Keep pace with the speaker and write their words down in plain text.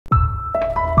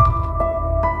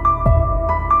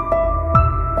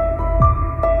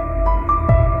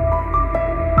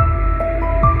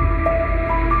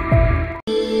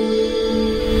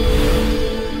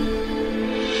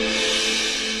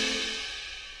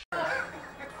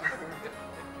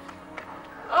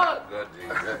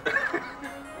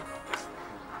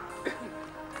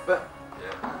But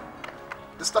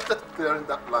they started clearing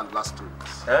that land last 2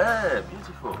 weeks.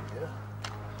 Beautiful. Yeah.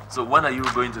 So when are you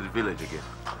going to the village again?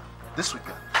 This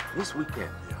weekend. This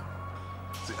weekend? Yeah.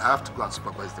 See, I have to go and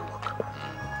supervise the work.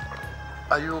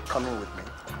 Are you coming with me?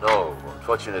 No,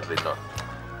 unfortunately not.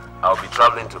 I'll be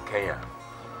traveling to Kenya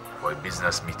for a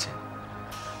business meeting.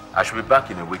 I should be back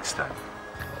in a week's time.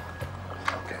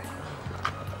 Okay.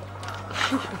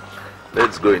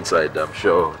 Let's go inside. I'm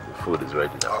sure the food is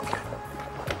ready now. Okay.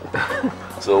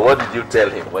 So what did you tell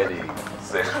him when he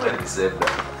said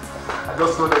that? I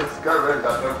just told him to get ready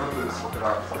that everything is sorted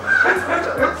out.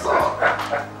 That's all.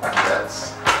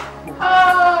 Yes.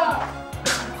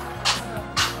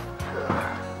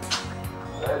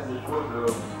 That's the food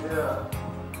room. Yeah.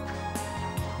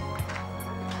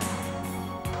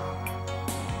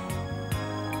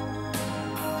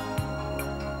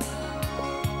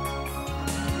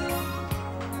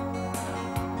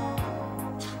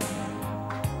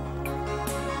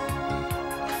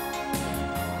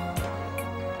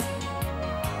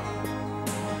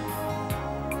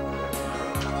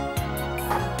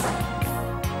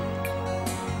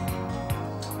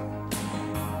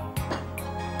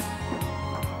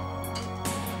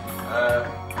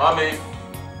 Mommy.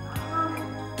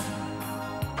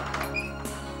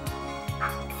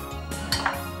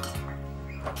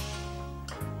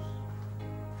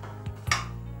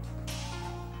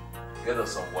 Get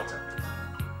us some water.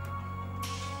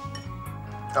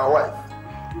 Our wife,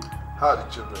 how are the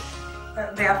children?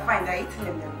 They are fine. They're eating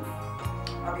in the room.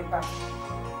 I'll be back.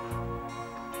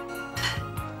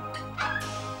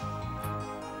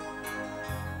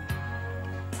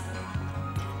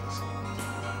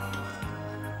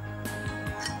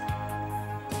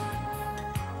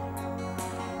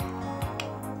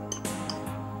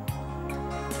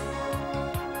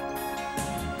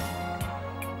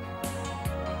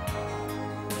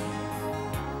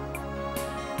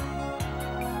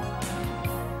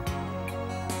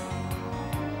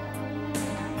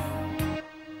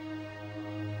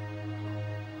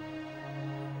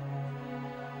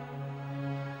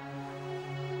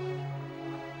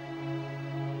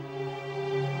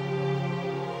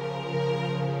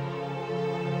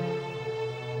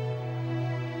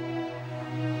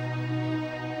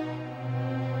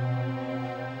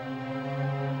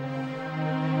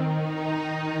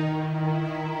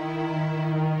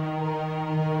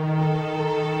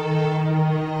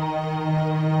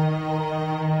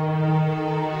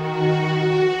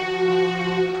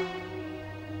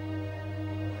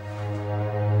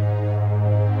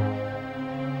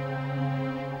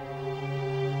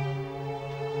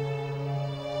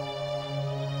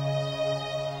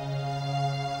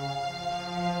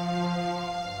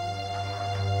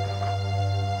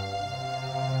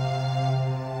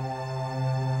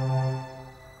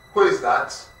 Who is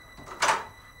that?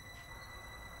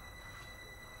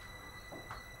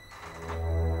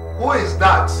 Who is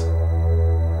that?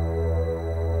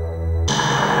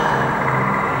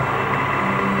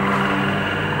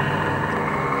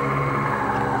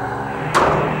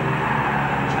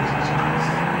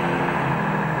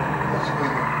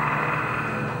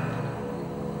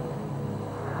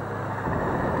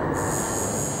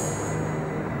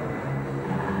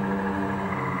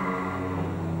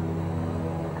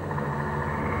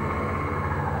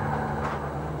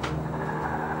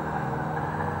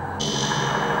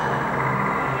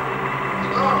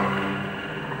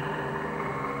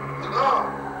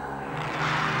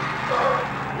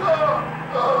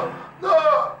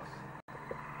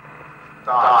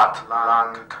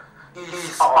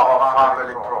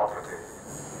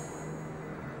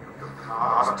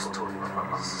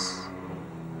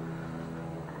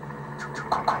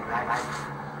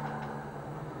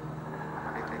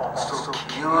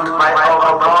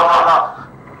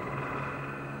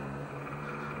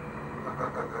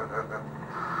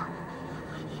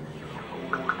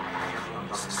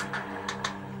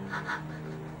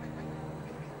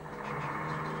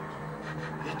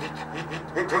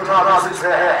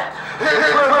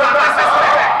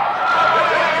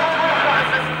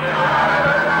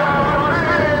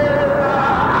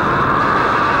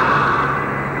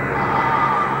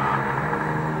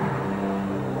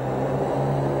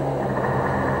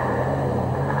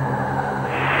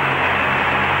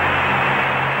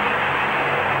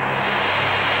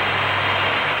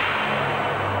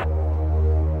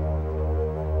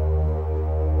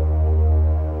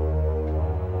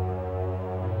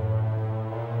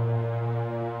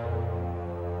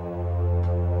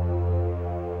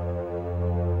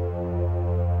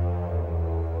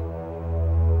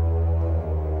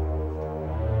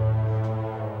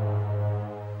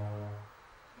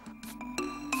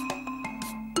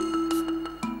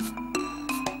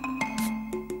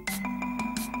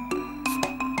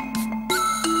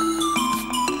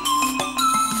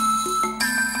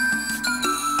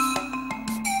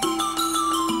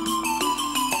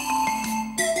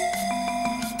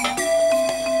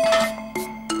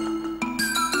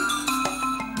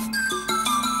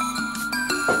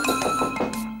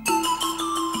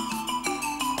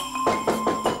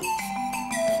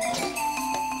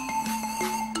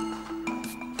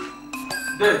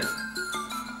 Dede.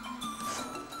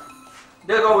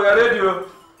 Dede, we are ready.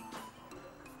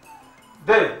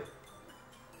 Dede.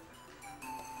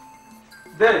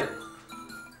 Dede.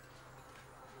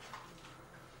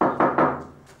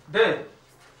 Dede.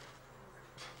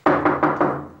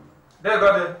 Dede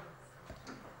got it.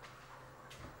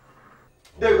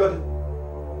 Dede got it.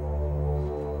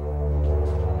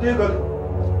 Dede got it.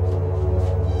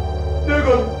 Dede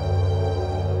got it.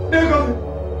 Dede got it.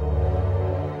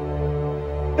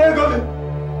 Dede got it.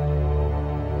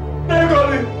 Dede got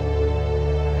it.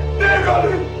 Dede got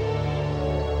it.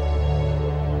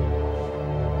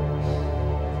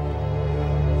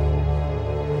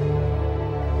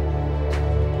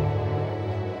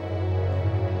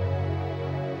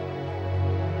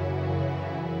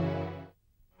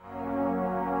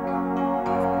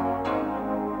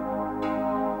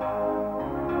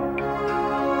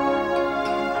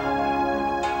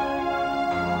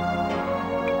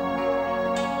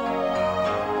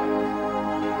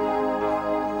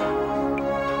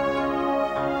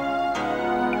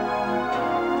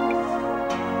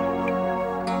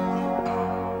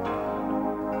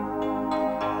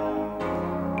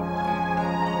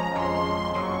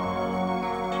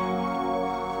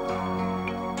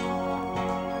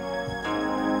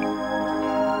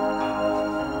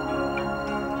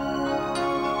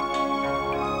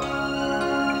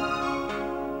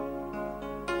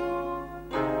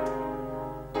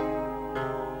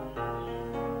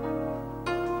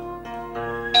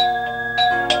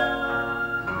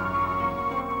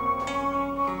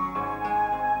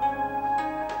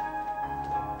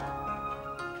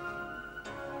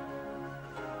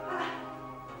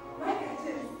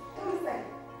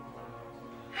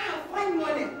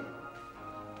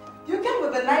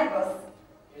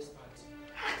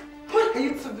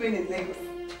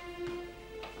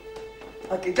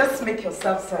 Okay, just make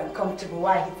yourself so uncomfortable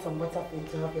while I heat some water for you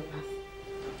to have a bath.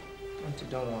 Auntie,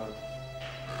 don't worry.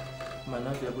 I might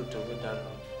not be able to go down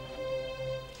now.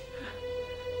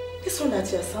 This one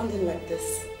that you're sounding like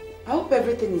this, I hope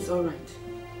everything is alright.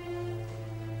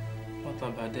 What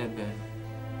about that, Ben?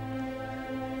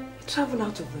 You travel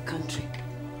out of the country.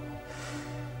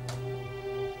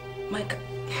 Mike,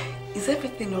 is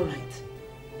everything alright?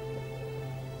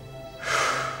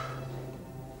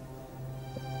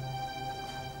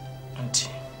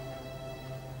 Auntie,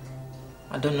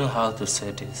 I don't know how to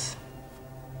say this.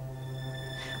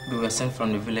 We were sent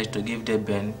from the village to give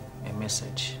Ben a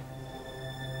message.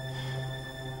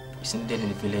 He's needed in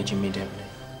the village immediately.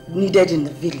 Needed in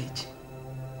the village?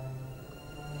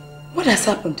 What has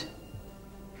happened?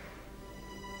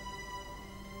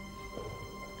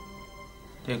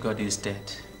 Dede is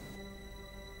dead.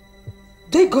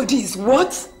 Dede is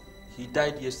what? He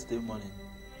died yesterday morning.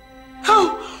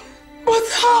 How? But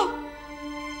how?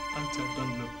 Auntie, I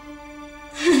don't know.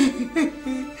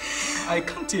 I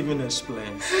can't even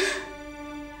explain.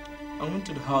 I went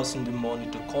to the house in the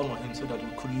morning to call on him so that we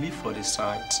could leave for the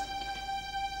site.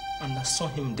 And I saw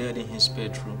him dead in his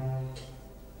bedroom.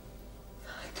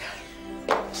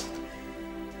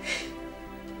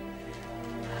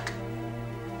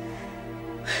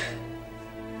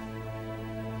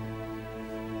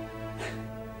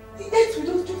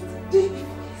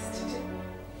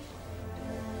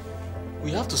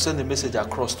 We have to send a message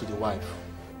across to the wife.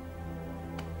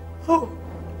 Oh,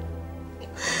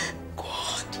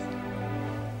 God.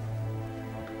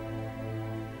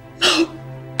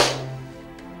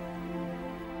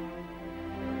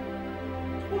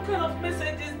 What kind of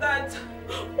message is that?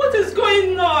 What is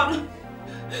going on?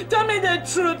 Tell me the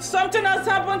truth. Something has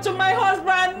happened to my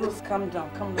husband. Rose, calm down,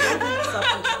 calm down. Nothing has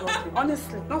happened to him.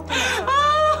 Honestly, nothing has happened.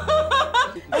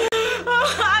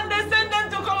 And they sent them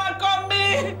to come and call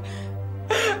me.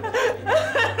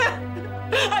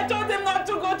 I told him not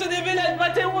to go to the village,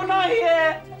 but he would not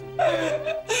hear.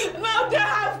 Now they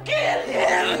have killed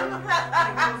him.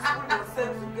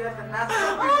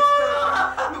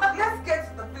 Look, let's get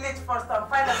to the village first and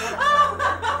find out what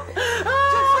happened.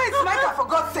 Just wait, Micah, for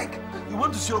God's sake. You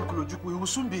want to see Uncle Ojukwu? He will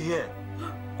soon be here.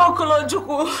 Uncle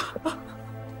Ojukwu.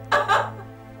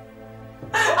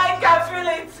 I can feel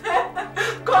it.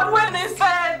 God, when he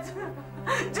said,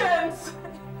 James,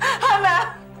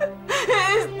 Hannah, he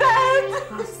is dead.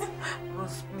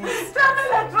 Rose, please. Tell me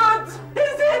the truth.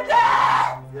 Is he dead?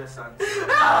 Yes, Auntie.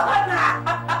 No,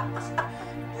 Hannah.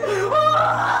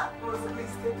 Rose,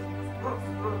 please take it.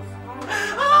 Rose.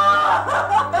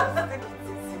 Take it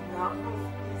easy now. Rose,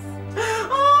 please.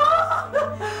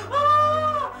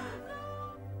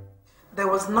 There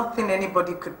was nothing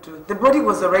anybody could do. The body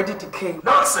was already decaying.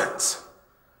 Nonsense!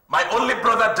 My only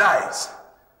brother dies.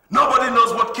 Nobody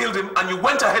knows what killed him, and you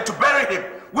went ahead to bury him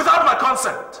without my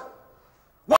consent.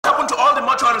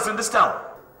 mortuaries in this town?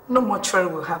 No mortuary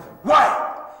will have him.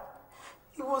 Why?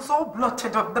 He was all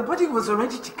blotted up. The body was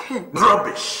already decaying.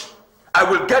 Rubbish. I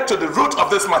will get to the root of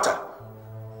this matter.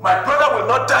 My brother will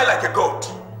not die like a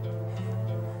goat.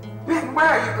 Ben, where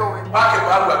are you going? Back and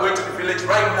back, we are going to the village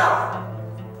right now.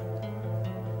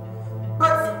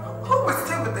 But who will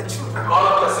stay with the children? Call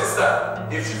up your sister.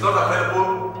 If she's not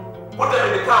available, put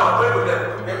them in the car and play with them.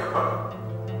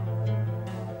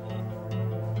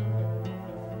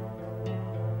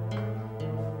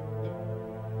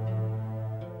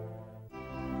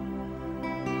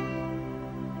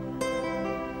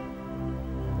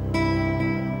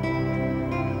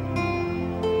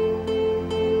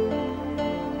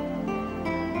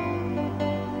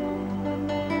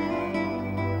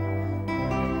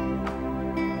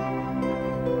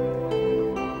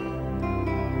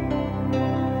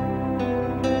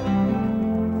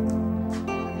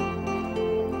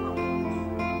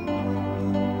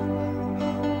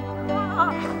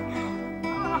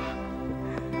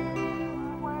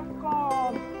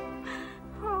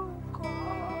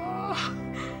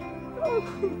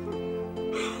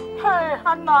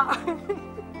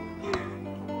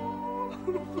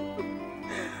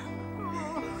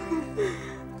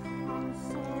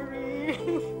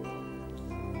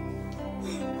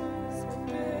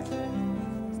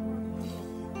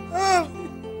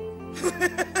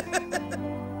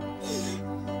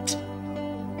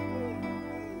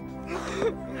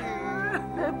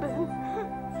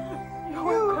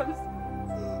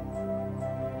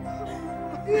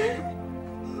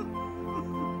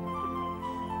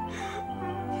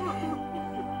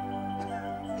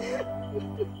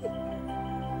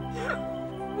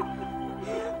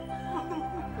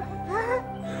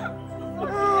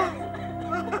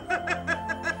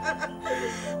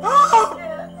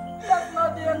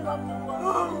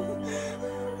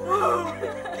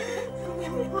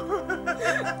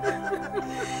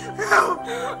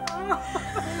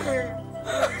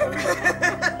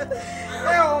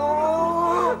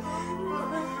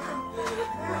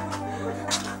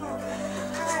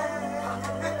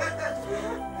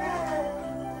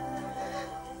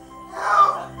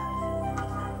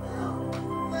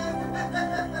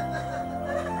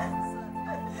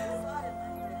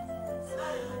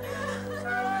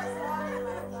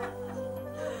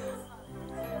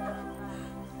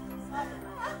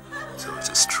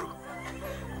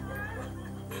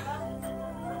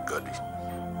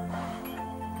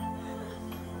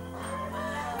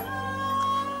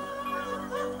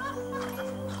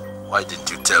 Why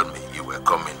didn't you tell me you were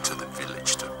coming to the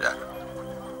village to die?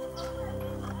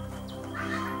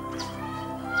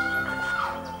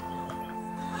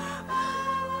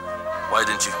 Why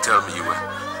didn't you tell me you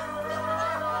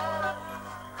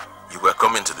were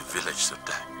coming to the village to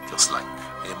die, just like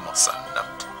Amos and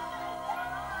Namdi?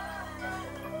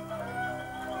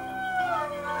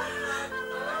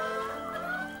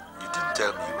 You didn't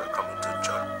tell me you were coming to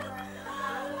join me.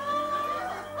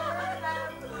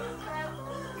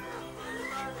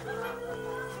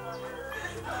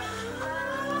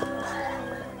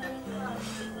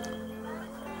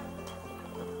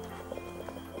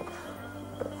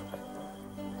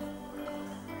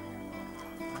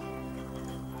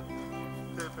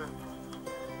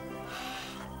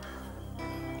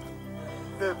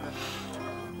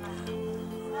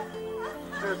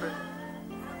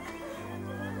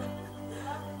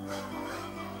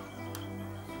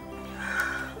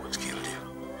 What killed you?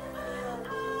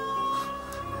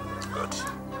 God.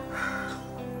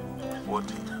 What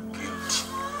killed you?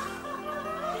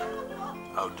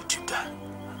 How did you die?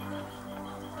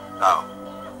 How?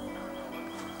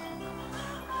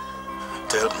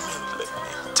 Tell me, let me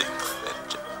take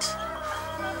vengeance.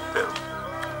 Tell me.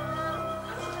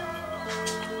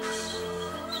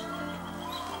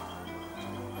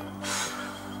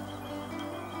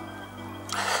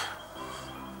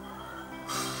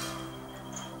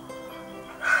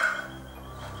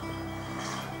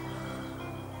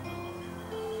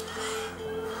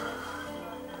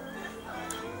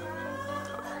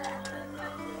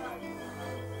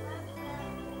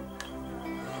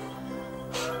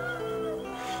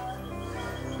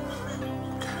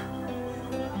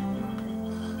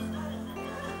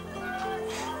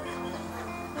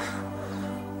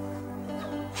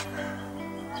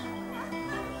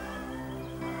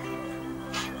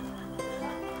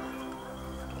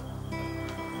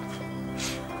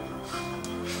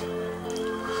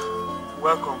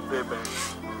 Welcome, baby.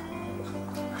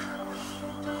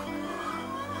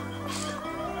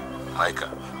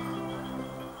 Micah,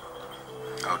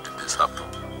 how did this happen?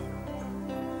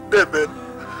 Baby.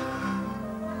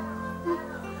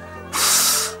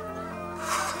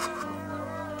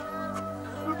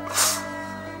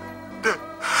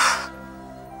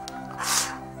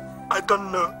 don't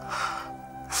know.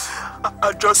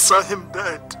 I just saw him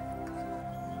dead.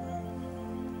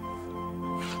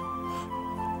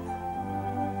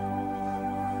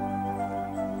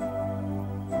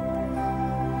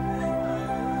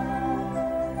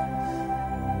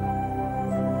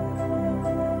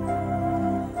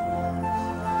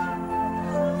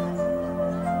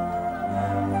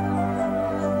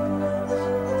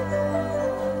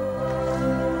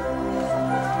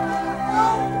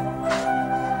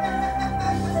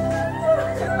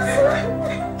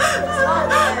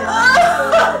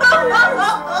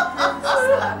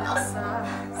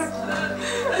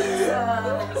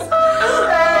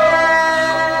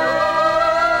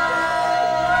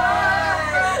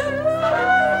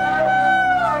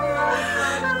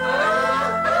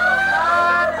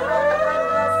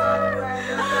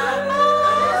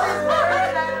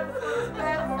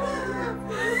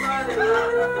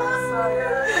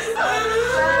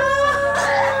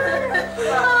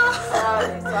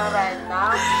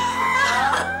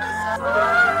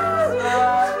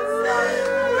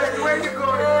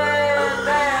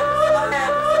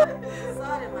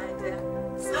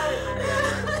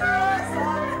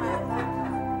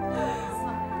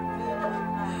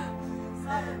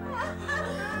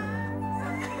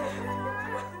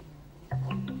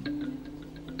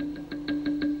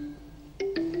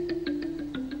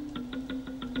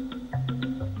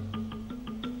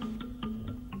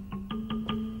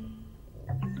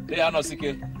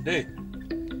 Hey.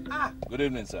 Good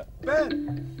evening, sir. Ben.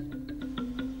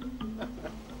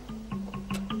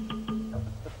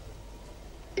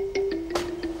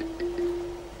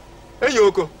 Hey,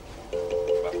 Yoko.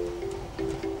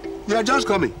 You are just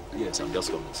coming? Yes, I'm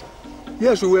just coming, sir.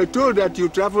 Yes, we were told that you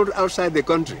traveled outside the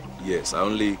country. Yes, I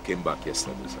only came back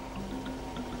yesterday, sir.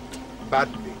 Bad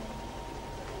thing.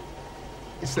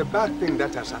 It's a bad thing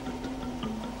that has happened.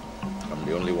 I'm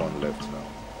the only one left now.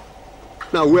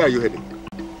 Now, where are you heading?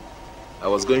 I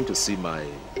was going to see my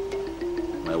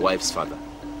wife's father,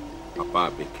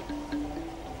 Papa Abeke.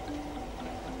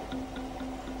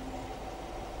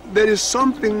 There is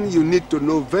something you need to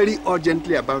know very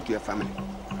urgently about your family.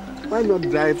 Why not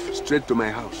drive straight to my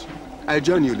house? I'll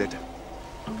join you later.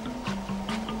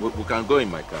 We can go in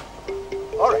my car.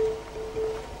 All right.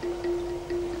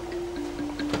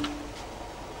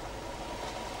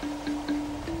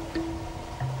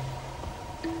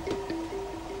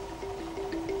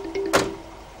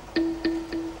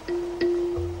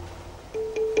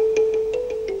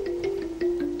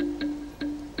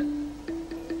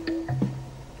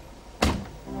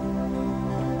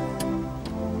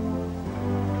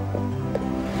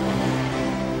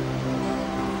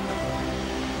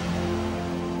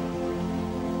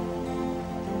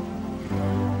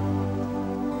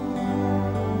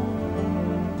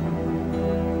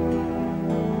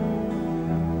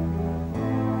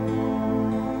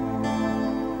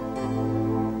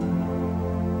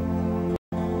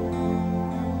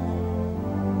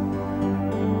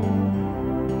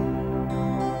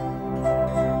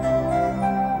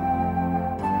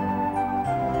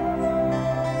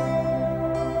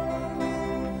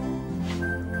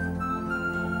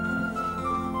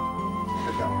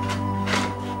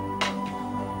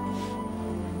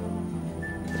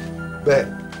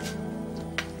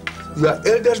 Your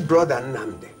eldest brother,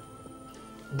 Nnamdi,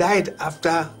 died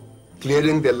after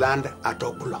clearing the land at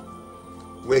Okula,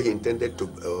 where he intended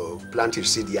to plant his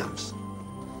seed yams.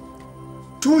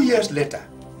 2 years later,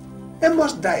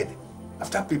 Amos died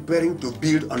after preparing to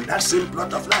build on that same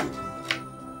plot of land.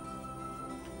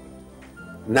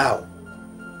 Now,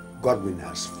 Godwin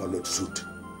has followed suit.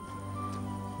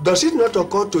 Does it not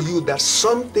occur to you that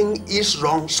something is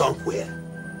wrong somewhere?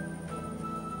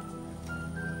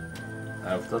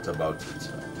 I've thought about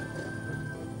it.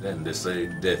 Then they say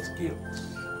death kills.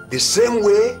 The same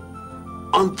way,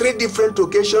 on 3 different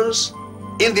occasions,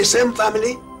 in the same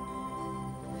family?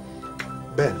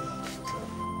 Ben,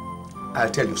 I'll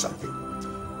tell you something.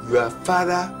 Your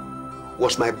father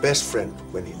was my best friend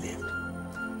when he lived.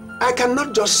 I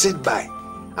cannot just sit by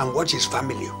and watch his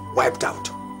family wiped out.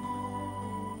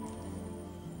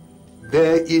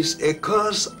 There is a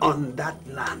curse on that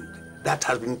land that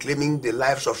has been claiming the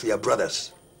lives of your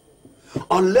brothers.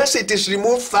 Unless it is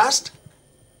removed fast,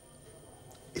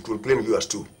 it will claim yours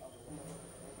too.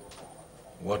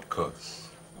 What curse?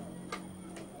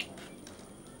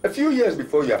 A few years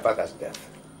before your father's death,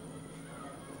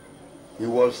 he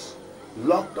was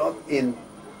locked up in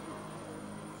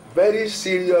very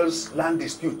serious land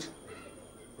dispute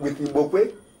with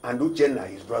Ibokwe and Uche,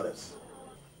 his brothers.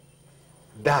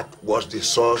 That was the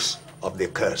source of the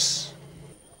curse.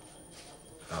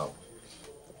 How?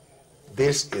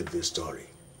 This is the story.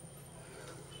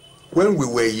 When we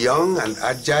were young and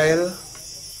agile,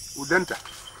 Udenta,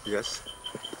 yes,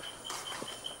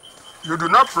 you do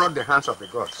not fraud the hands of the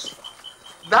gods.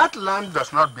 That land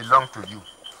does not belong to you.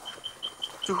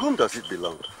 to whom does it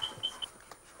belong?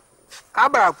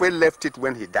 Abarakwe left it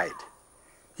when he died.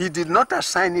 He did not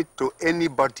assign it to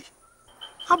anybody.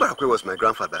 Abarakwe was my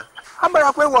grandfather.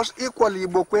 Abarakwe was equally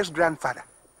Ibokwe's grandfather.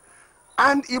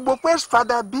 And Ibokwe's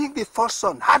father, being the first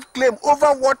son, had claim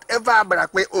over whatever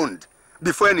Abarakwe owned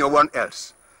before anyone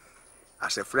else.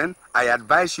 As a friend, I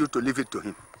advise you to leave it to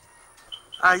him.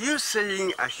 Are you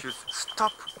saying I should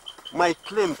stop my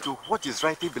claim to what is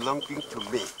rightly belonging to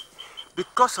me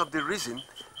because of the reason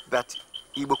that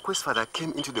Ibokwe's father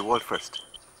came into the world first?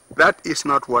 That is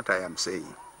not what I am saying.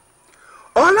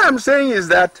 All I'm saying is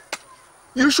that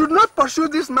you should not pursue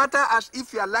this matter as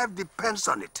if your life depends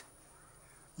on it.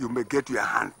 You may get your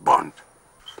hand burned.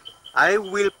 I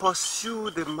will pursue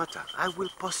the matter. I will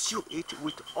pursue it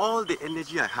with all the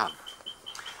energy I have.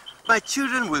 My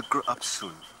children will grow up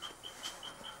soon.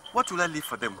 What will I leave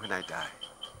for them when I die?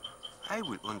 I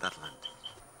will own that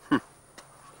land.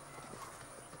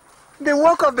 The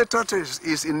work of the tortoise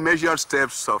is in measured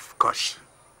steps of caution.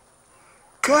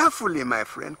 Carefully, my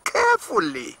friend,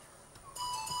 carefully.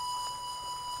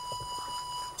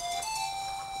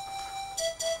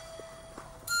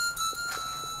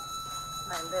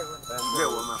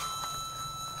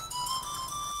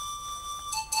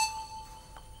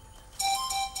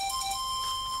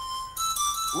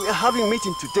 We are having a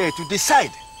meeting today to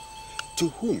decide to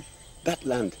whom that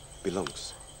land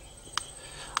belongs.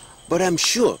 But I'm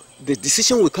sure the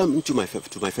decision will come into my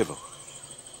favor.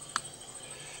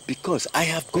 Because I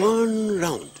have gone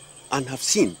round and have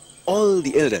seen all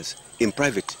the elders in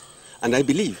private. And I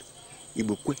believe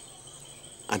Ibukwe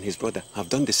and his brother have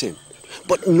done the same.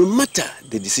 But no matter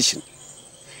the decision,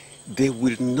 they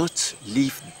will not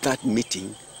leave that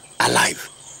meeting alive.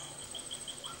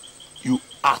 You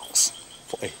ask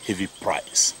for a heavy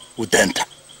price, Udenta.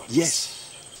 Yes.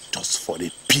 Just for a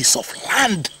piece of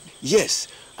land. Yes,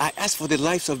 I ask for the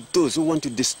lives of those who want to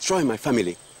destroy my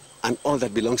family and all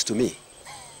that belongs to me.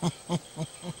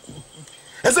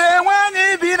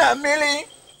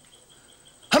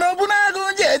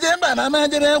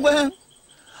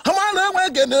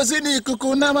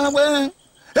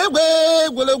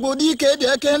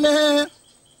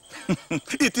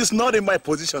 It is not in my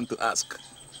position to ask.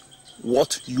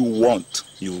 What you want,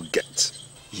 you will get.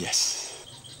 Yes.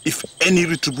 If any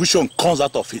retribution comes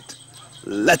out of it,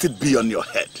 let it be on your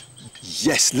head.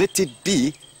 Yes, let it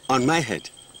be on my head.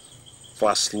 For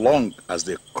as long as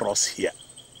they cross here,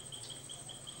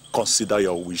 consider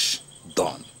your wish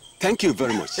done. Thank you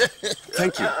very much.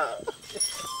 Thank you.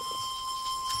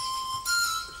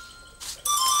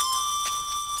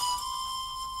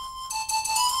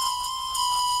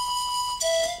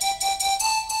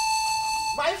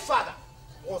 My father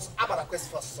was Abarakwe's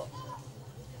first son.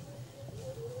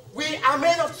 We are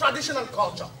men of tradition and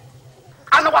culture.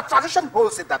 And our tradition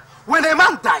holds it that when a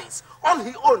man dies, all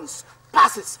he owns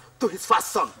passes to his first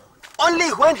son. Only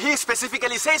when he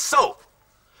specifically says so.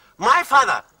 My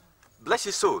father, bless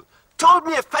his soul, told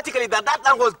me emphatically that that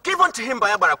land was given to him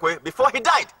by Abarakwe before he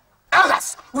died.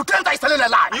 Elders, Udenta is telling a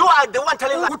lie. You are the one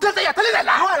telling a lie. Udenta, you're telling a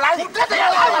lie. You are lying. Udenta,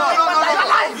 you're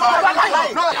lying. You are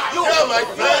lying. No, my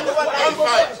friend, don't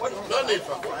fight. No need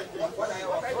for fight.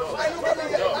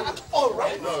 All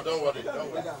right. No, don't worry,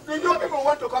 don't worry. Do you people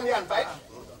want to come here and fight?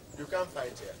 You can't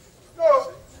fight here.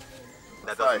 No.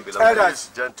 That doesn't belong to Elders,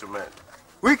 this gentleman.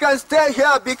 we can stay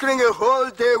here bickering a whole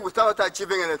day without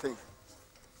achieving anything.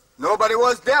 Nobody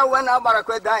was there when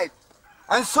Abarakwe died.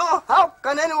 And so, how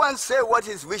can anyone say what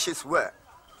his wishes were?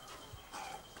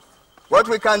 What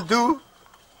we can do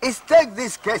is take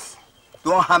this case to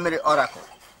Ohamiri Oracle.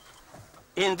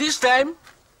 In this time,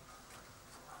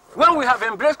 when we have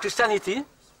embraced Christianity,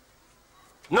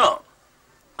 no,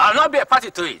 I'll not be a party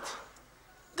to it.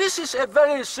 This is a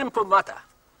very simple matter.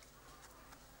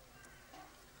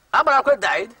 Abarakwe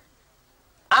died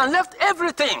and left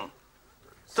everything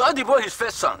to Odibo, his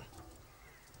first son.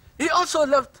 He also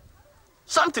left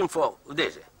something for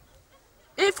Udeze.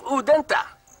 If Udenta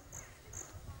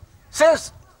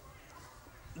says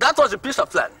that was a piece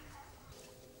of land,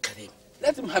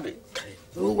 let him have it.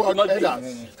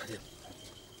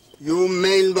 You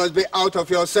men must be out of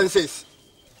your senses.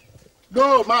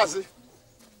 No, Mazi.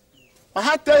 My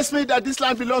heart tells me that this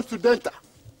land belongs to Denta.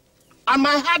 And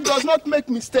my heart does not make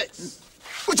mistakes.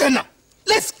 Ujena,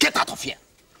 let's get out of here.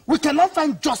 We cannot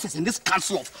find justice in this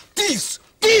council of thieves.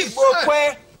 Thieves!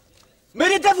 Ibokwe,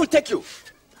 may the devil take you.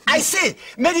 I say,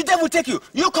 may the devil take you.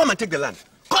 You come and take the land.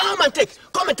 Come and take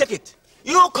it.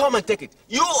 You come and take it.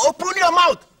 You open your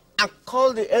mouth and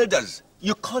call the elders.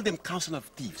 You call them council of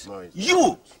thieves. No,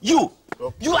 you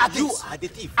are the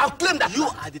thief. I'll claim that. You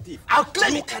are the thief. I'll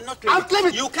claim it. Cannot claim I'll claim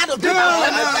it. You cannot claim it.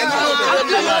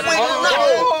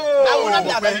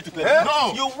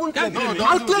 No, you won't claim it.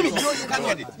 I'll claim it. You can't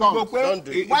get it. Don't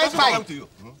do it. Why fight to you?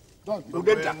 No.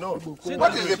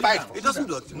 What is the fight? It doesn't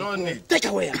do it. No need. Take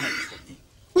away your hands.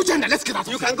 Uchenna, let's get out of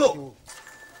here. You can go. You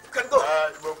can go.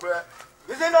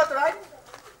 Is it not right?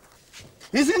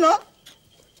 Is it not?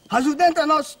 Has Udenta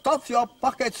not stuffed your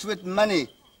pockets with money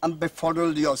and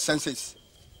befuddled your senses?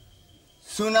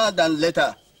 Sooner than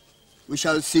later, we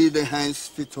shall see the hands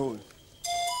fit whole.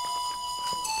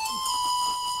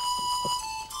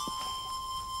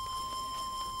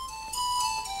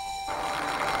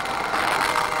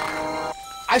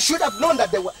 I should have known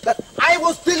that I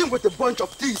was dealing with a bunch of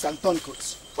thieves and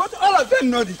turncoats. But all of them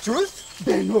know the truth.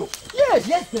 They know.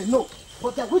 Yes, they know.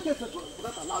 But the witnesses will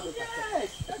not allow them to accept.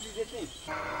 Yes, that is the thing.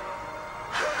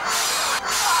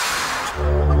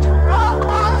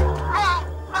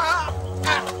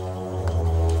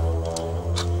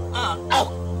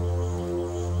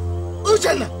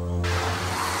 Uchenna!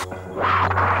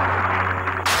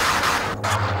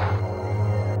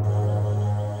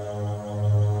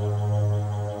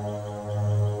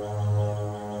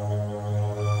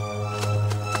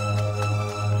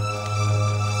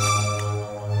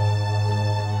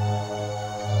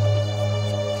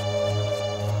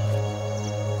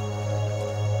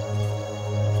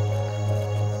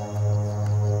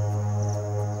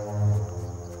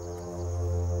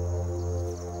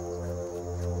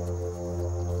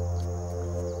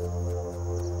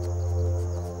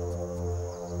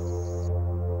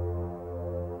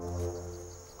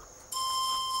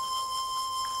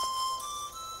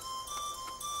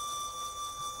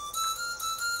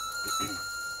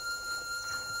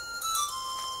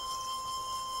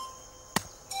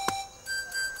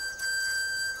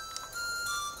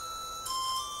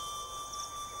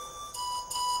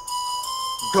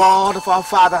 God of our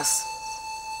fathers,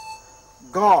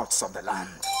 gods of the land,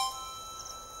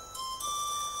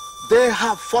 they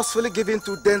have forcefully given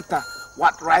to Denta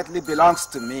what rightly belongs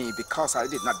to me because I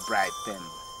did not bribe them.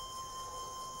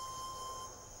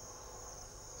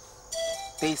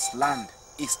 This land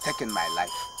is taking my life.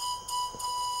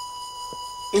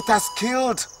 It has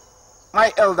killed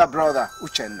my elder brother,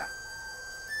 Uchenna.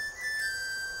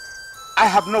 I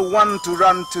have no one to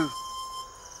run to.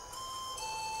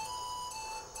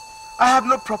 I have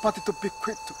no property to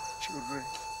bequeath to my children.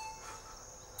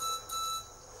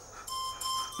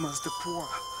 Must the poor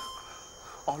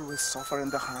always suffer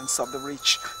in the hands of the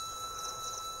rich?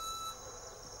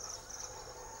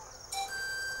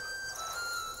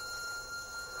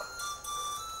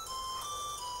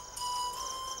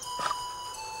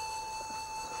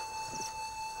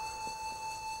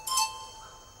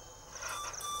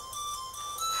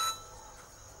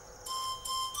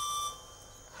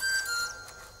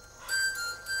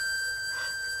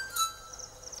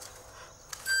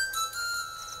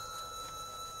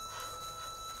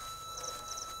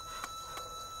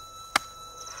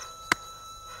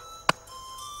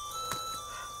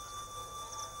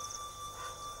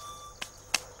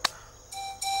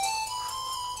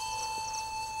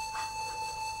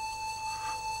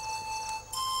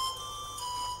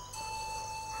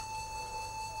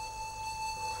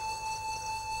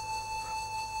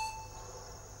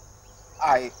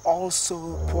 I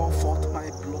also pour forth my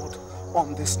blood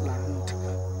on this land.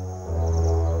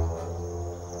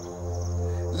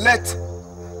 Let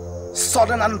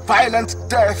sudden and violent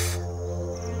death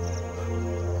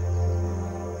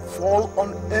fall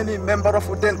on any member of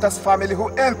Udenta's family who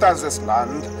enters this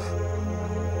land.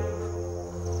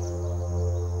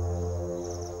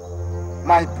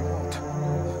 My blood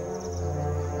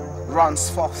runs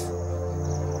forth,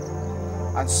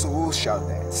 and so shall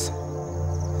theirs.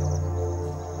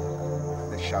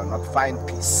 Shall not find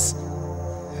peace.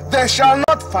 They shall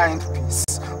not find peace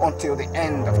until the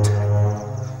end of time.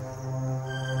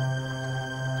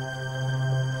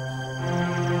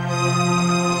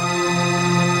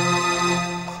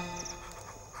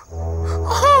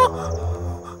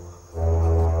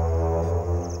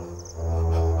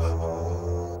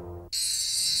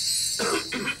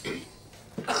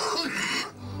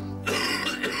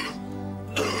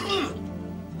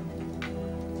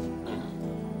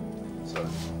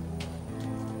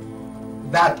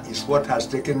 That is what has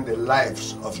taken the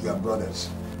lives of your brothers.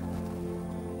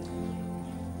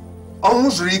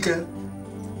 Omuzrike,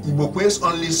 Ibokwe's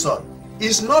only son,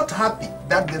 is not happy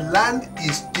that the land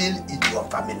is still in your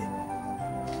family.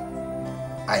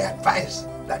 I advise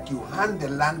that you hand the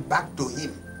land back to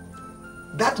him.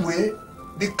 That way,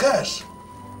 the curse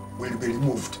will be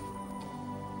removed.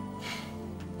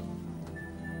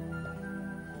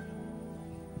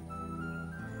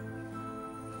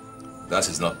 That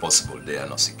is not possible, Dea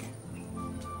Nosiki.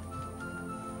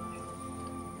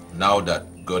 Now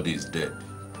that God is dead,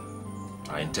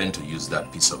 I intend to use that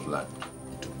piece of land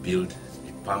to build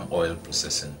a palm oil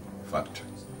processing factory.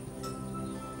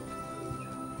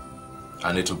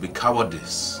 And it will be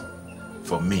cowardice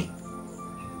for me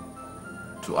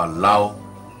to allow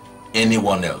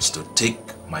anyone else to take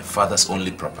my father's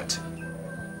only property.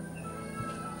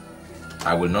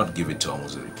 I will not give it to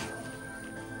Omuzurike.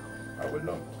 I will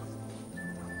not.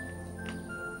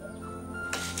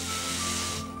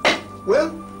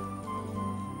 Well,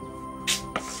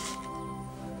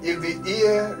 if the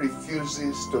ear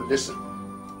refuses to listen,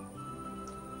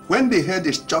 when the head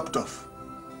is chopped off,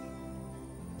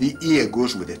 the ear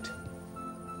goes with it.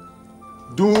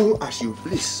 Do as you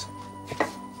please.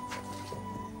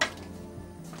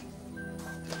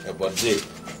 Yeah, but Dede,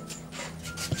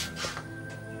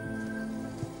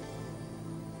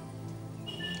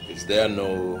 is there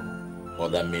no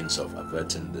other means of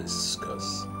averting this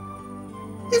curse?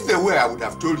 If there were, I would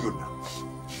have told you now.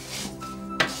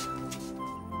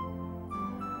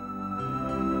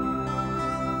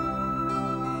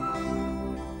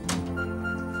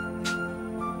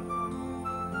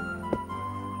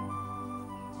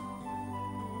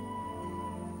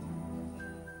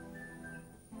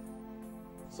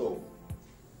 So,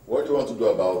 what do you want to do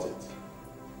about it?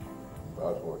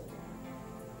 About what?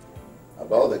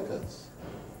 About the curse.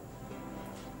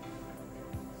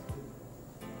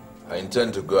 I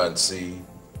intend to go and see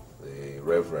the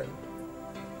Reverend.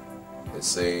 They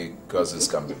say curses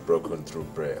can be broken through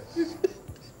prayers.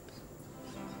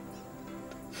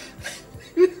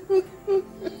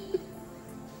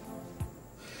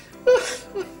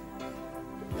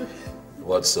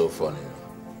 What's so funny?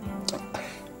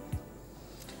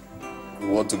 You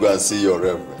want to go and see your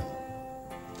Reverend?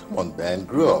 Come on, Ben,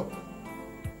 grow up.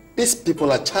 These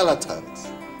people are charlatans.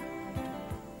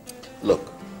 Look,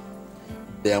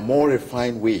 there are more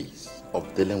refined ways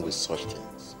of dealing with such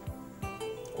things.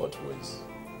 What ways?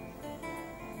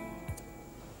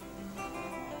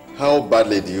 How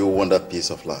badly do you want that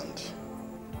piece of land?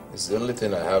 It's the only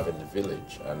thing I have in the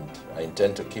village, and I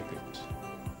intend to keep it.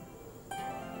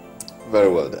 Very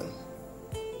well then.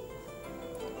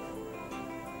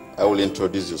 I will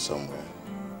introduce you somewhere.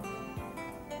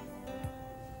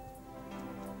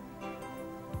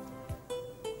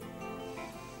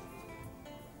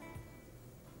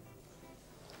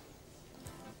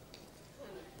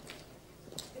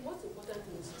 The most important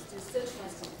thing is to stay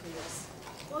steadfast in prayers.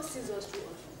 God sees us through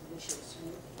our tribulations, you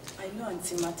know. I know,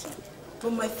 Auntie Martha.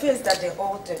 But my fear is that they're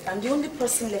all dead, and the only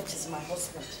person left is my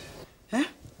husband. Huh?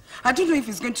 I don't know if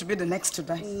he's going to be the next to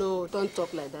die. No, don't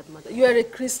talk like that, Mother. You are a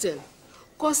Christian.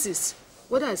 Curses,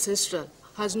 whether ancestral,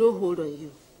 has no hold on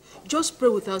you. Just pray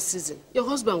without ceasing. Your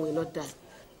husband will not die.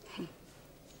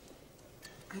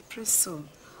 I pray so.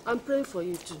 I'm praying for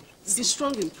you too. Be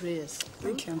strong in prayers.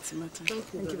 Thank you, Auntie Martha.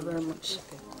 Thank you very much.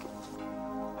 Okay.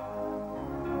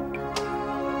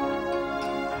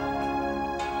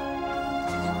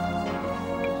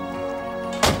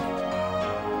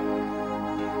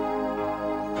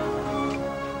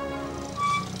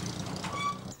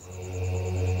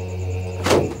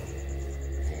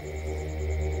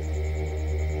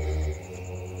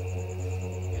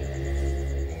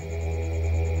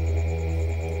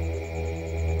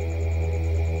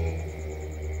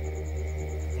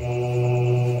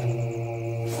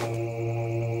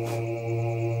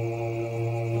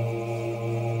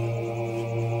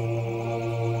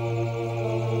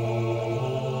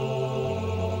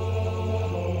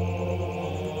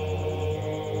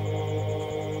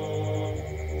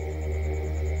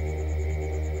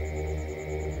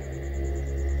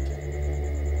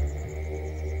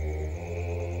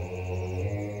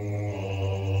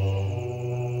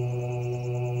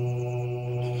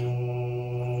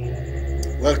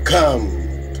 Welcome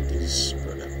to this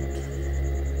brotherhood.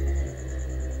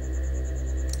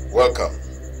 Welcome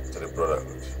to the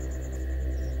brotherhood.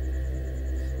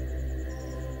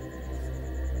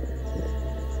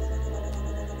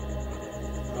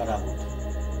 Brotherhood.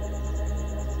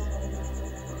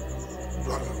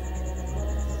 Brotherhood.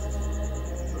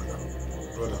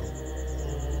 Brotherhood.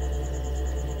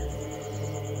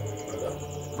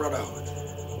 Brotherhood.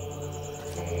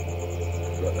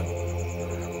 Brotherhood.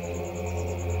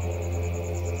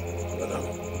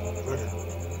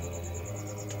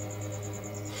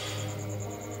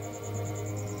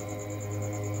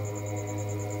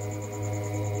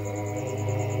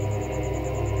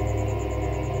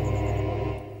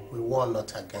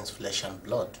 Not against flesh and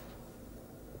blood.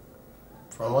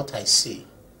 From what I see,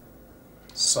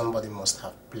 somebody must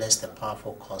have placed a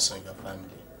powerful curse on your family.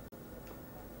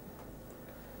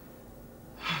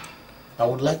 I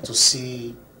would like to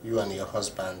see you and your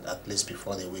husband at least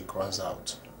before the week runs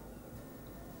out.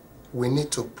 We need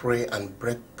to pray and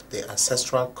break the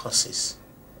ancestral curses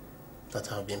that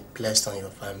have been placed on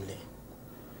your family.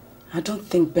 I don't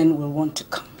think Ben will want to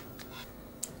come.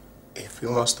 If he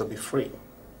wants to be free,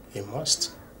 he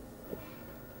must.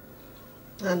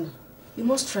 And you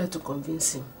must try to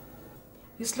convince him.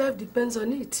 His life depends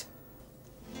on it.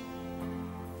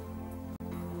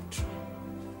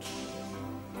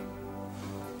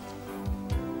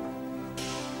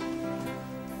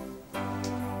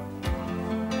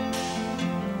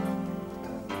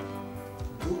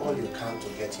 Do all you can to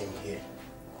get him here.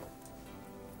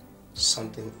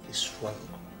 Something is wrong.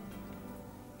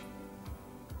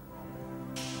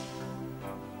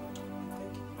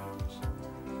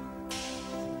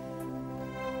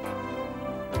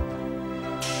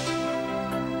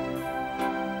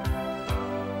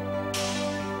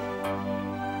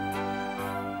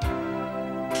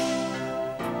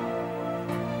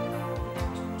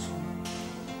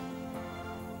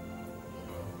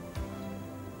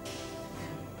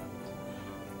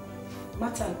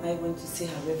 Martha and I went to see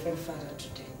her Reverend Father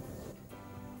today.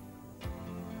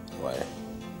 Why?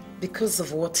 Because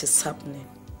of what is happening.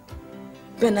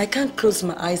 Ben, I can't close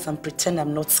my eyes and pretend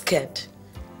I'm not scared.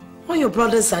 All your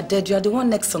brothers are dead. You are the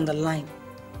one next on the line.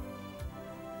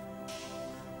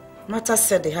 Martha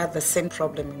said they had the same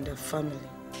problem in their family.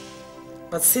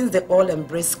 But since they all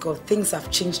embraced God, things have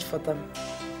changed for them.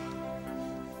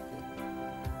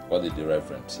 What did the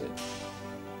Reverend say?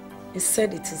 He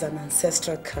said it is an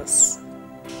ancestral curse.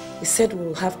 He said we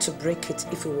will have to break it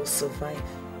if we will survive.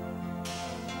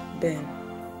 Ben,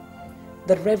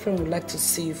 the Reverend would like to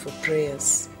see you for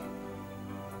prayers.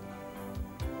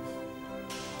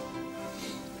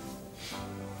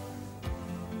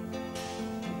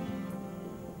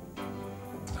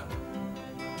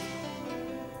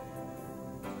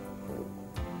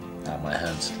 Are my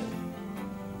hands clean?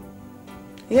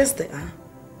 Yes, they are.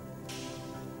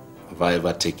 Have I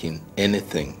ever taken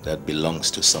anything that belongs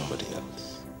to somebody else?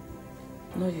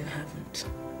 No, you haven't.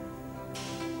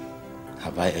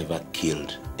 Have I ever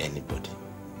killed anybody?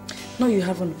 No, you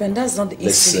haven't, Ben. That's not the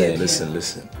issue here.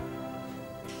 Listen.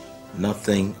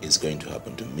 Nothing is going to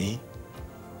happen to me,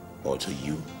 or to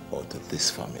you, or to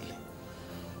this family.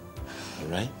 All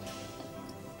right?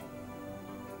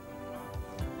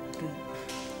 Ben,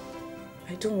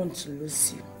 I don't want to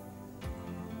lose you.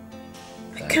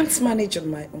 I can't manage on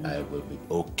my own. I will be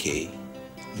okay.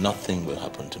 Nothing will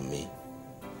happen to me.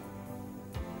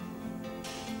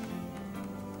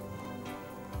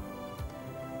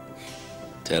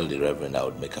 Tell the Reverend I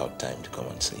would make out time to come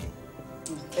and see him.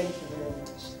 Thank you very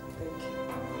much.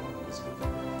 Thank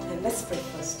you. And let's pray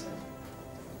first.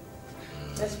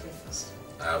 Let's pray first.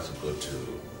 I have to go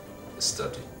to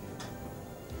study.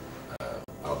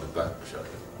 I'll be back shortly.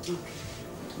 Okay.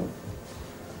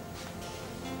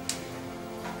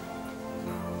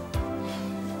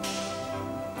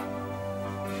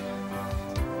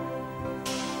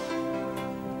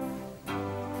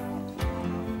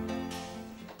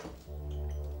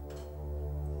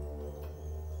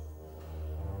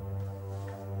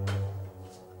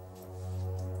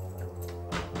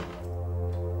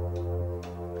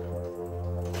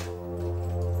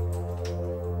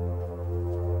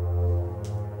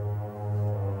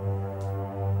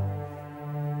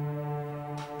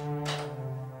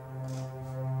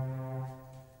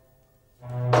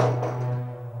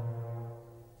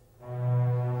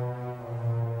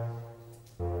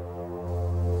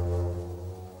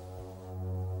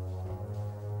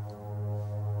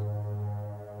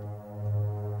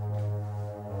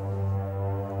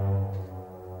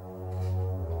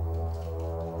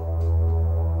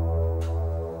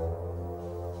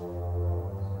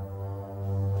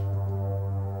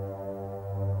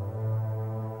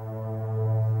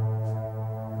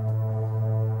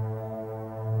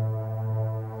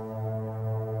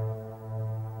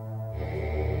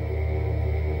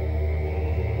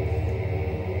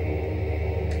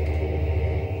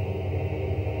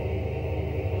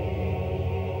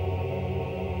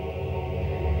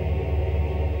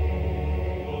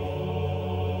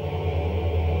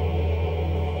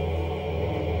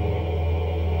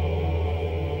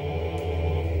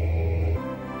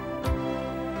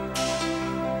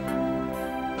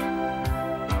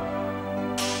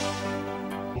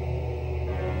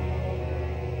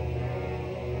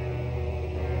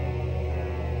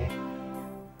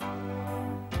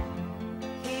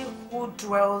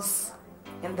 Dwells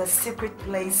in the secret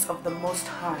place of the Most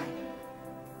High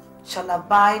shall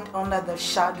abide under the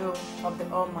shadow of the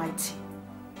Almighty.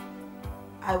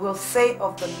 I will say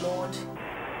of the Lord,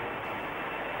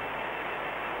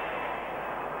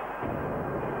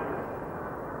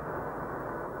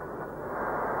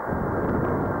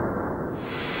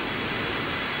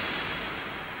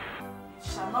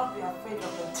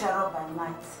 arrow by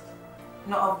night,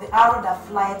 nor of the arrow that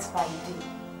flieth by day.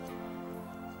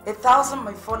 1,000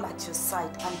 may fall at your side,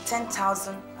 and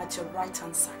 10,000 at your right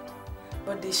hand side,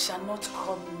 but they shall not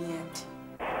come near thee.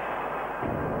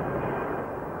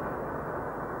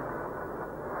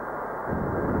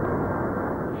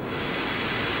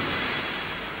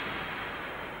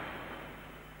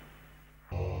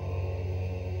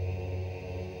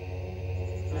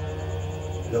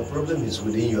 Your problem is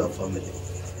within your family.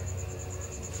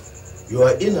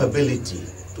 Your inability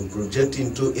to project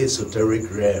into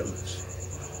esoteric realms.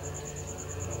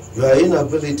 Your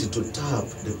inability to tap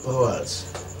the powers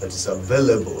that is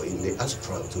available in the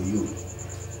astral to you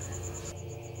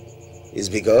is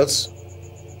because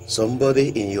somebody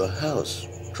in your house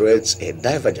treads a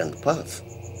divergent path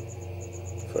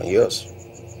from yours.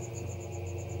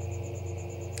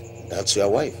 That's your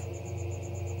wife.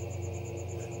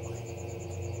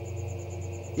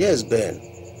 Yes, Ben.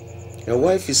 Your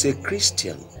wife is a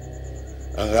Christian,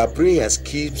 and her prayers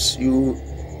keeps you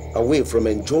away from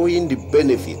enjoying the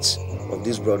benefits of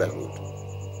this brotherhood.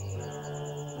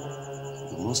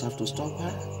 You must have to stop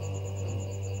her,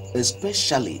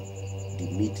 especially the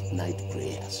midnight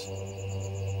prayers.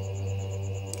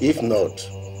 If not,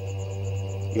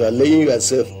 you are laying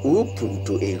yourself open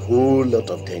to a whole lot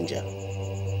of danger.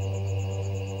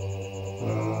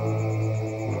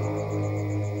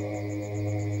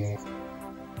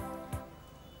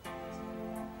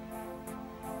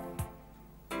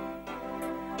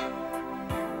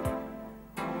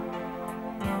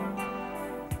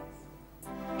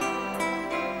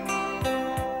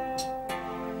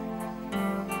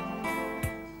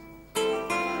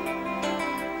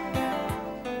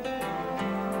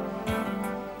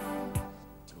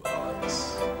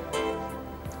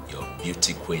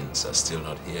 Are still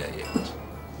not here yet.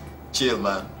 Chill,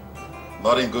 man.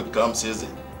 Nothing good comes easy.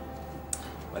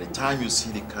 By the time you see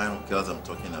the kind of girls I'm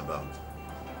talking about,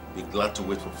 be glad to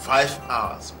wait for 5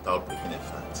 hours without breaking a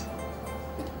fight.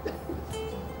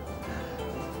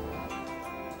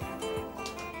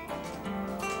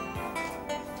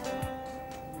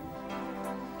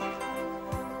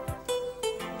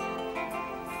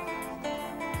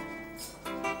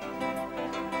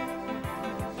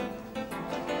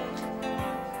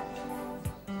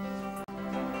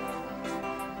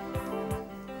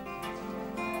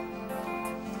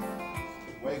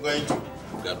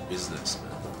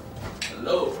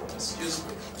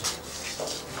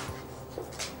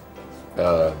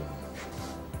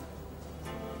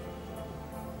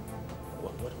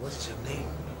 What's your name?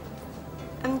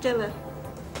 Angela.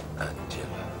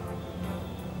 Angela.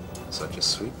 Such a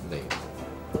sweet name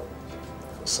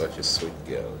for such a sweet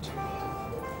girl.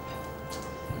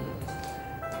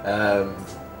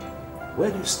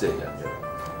 Where do you stay,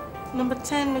 Angela? Number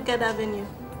 10 Nugget Avenue.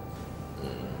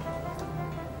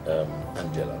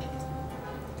 Angela,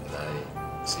 can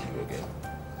I see you again?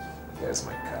 Here's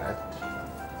my card.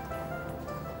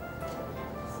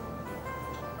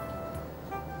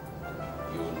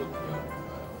 You will look me up.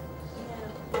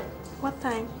 What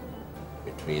time?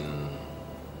 Between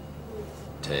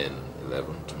 10,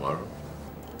 11 tomorrow.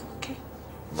 Okay.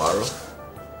 Tomorrow?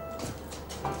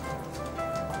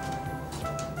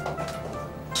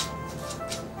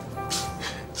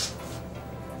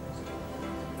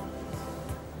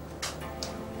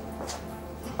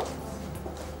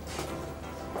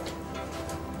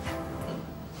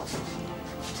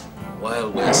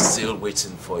 While we're still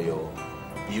waiting for your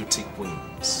beauty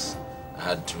queens, I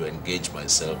had to engage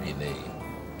myself in a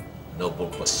noble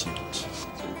pursuit. So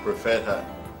you preferred her?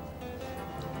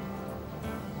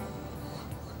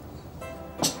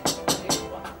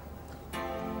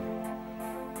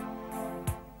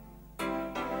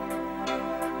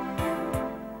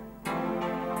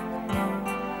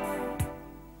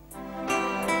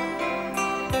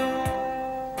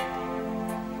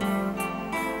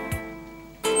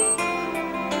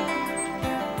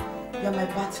 You're my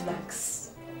battle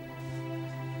axe,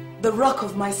 the rock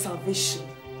of my salvation,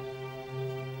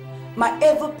 my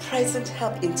ever-present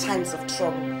help in times of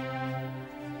trouble,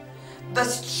 the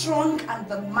strong and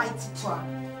the mighty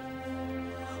one,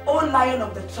 O Lion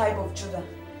of the tribe of Judah,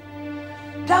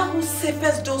 thou who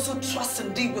savest those who trust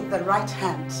in thee with the right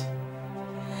hand,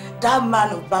 thou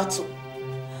man of battle.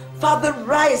 Father,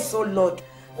 rise, O Lord.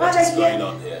 What Father, is going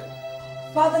on here?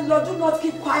 Father, Lord, do not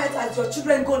keep quiet as your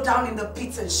children go down in the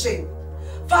pits and shame.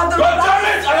 Father, God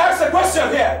damn it! I asked a question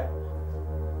here!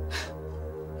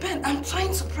 Ben, I'm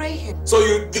trying to pray here. So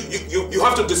you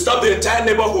have to disturb the entire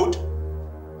neighborhood?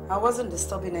 I wasn't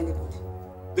disturbing anybody.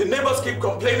 The neighbors keep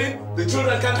complaining, the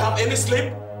children can't have any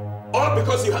sleep, all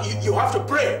because you have to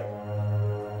pray.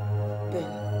 Ben,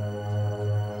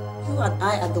 You and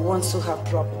I are the ones who have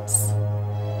problems.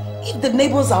 If the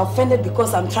neighbors are offended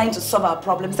because I'm trying to solve our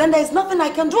problems, then there's nothing I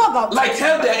can do about it. Like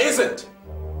hell there isn't.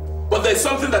 But there's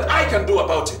something that I can do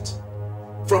about it.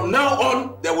 From now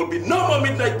on, there will be no more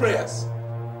midnight prayers.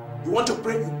 You want to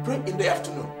pray, you pray in the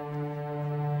afternoon.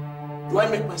 Do I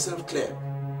make myself clear?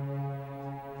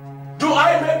 Do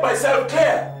I make myself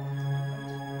clear?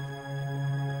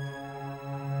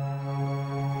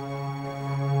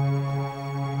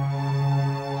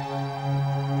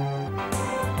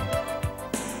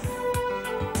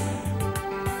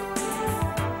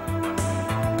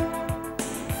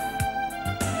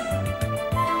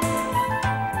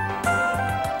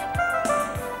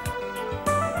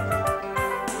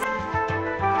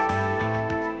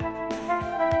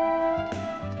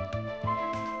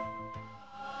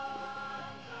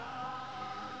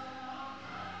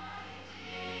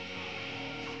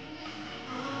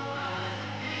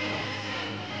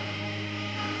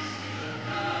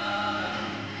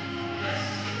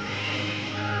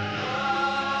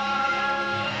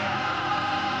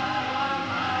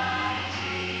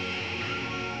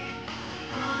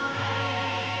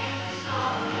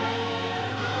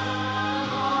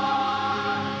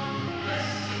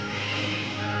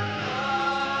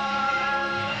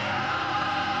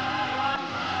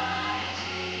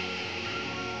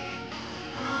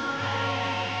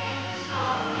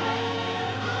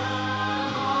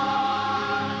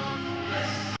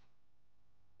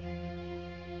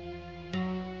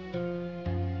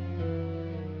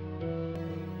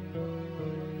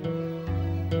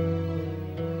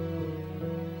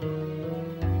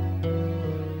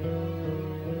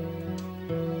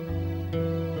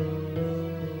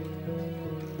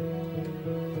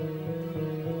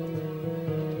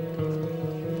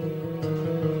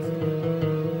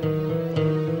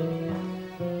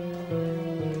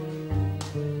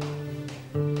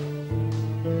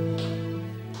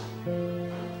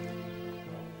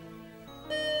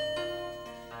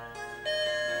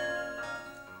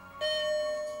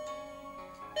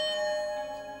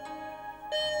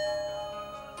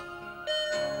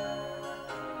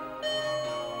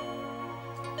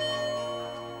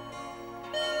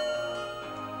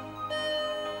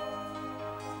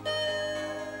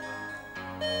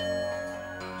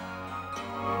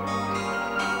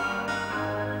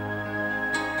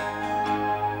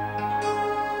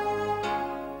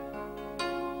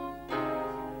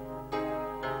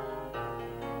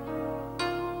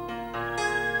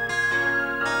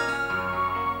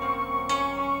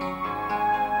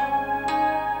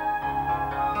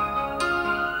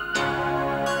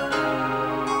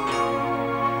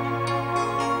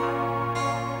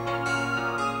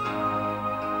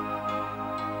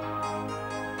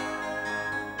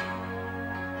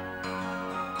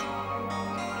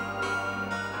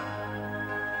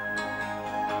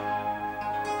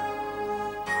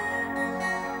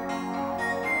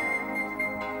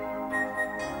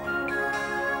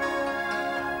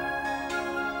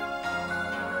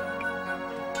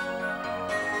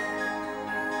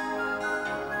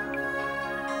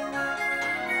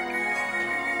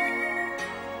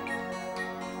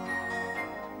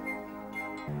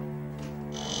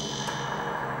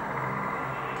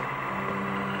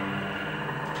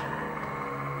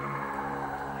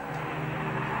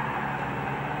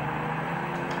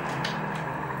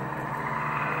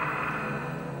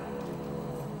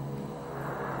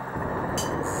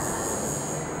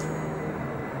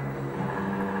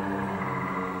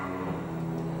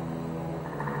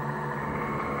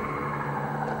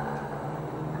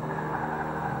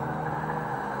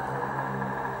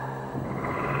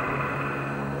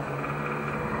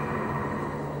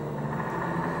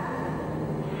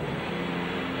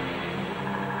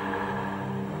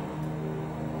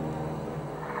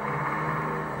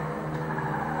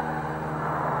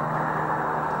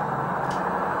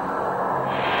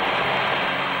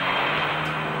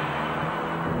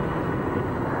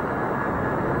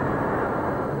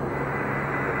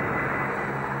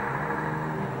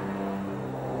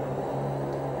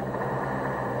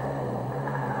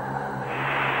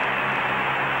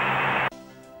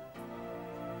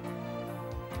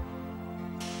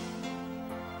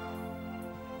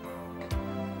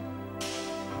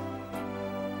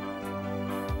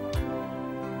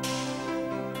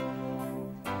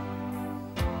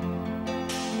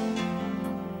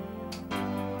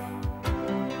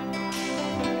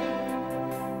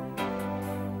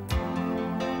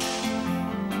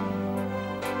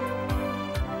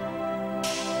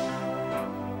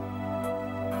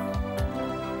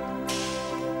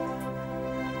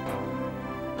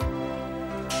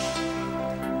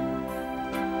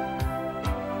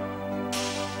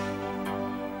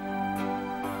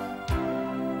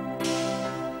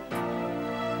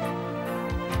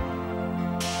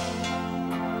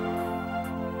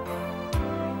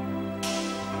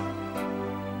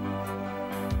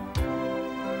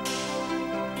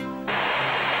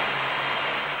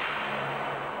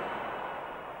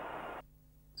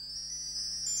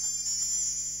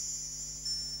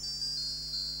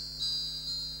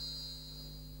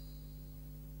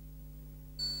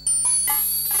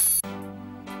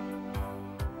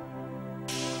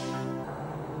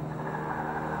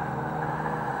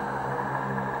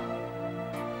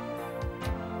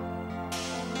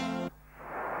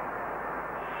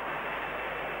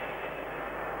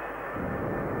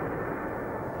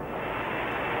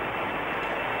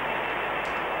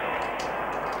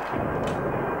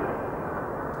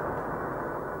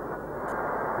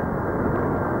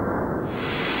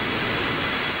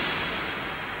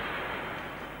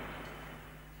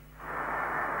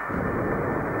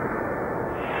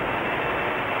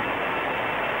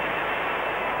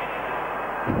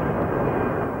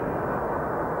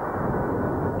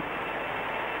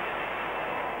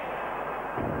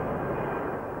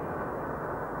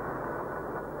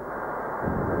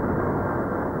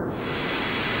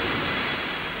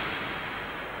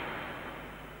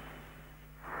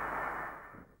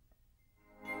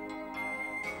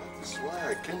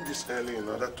 Early in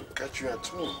order to catch you at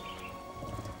home.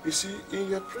 You see, in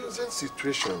your present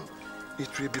situation,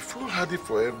 it will be foolhardy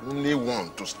for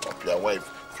anyone to stop your wife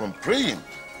from praying.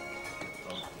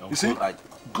 You see,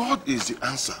 God is the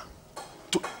answer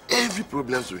to every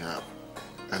problem we have.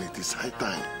 And it is high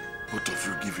time both of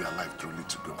you give your life truly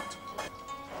to God.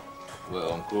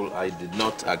 Well, Uncle, I did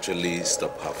not actually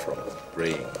stop her from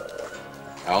praying.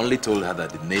 I only told her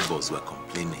that the neighbors were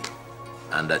complaining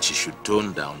and that she should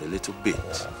tone down a little bit,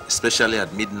 especially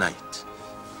at midnight.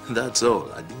 That's all.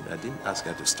 I didn't ask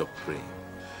her to stop praying.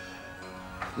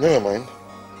 Never mind.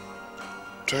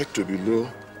 Try to be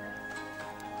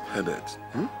low-headed.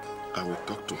 I will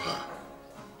talk to her.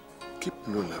 Keep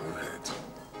no level head.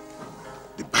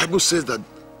 The Bible says that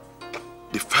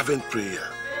the fervent prayer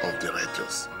of the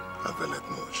righteous availeth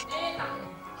much.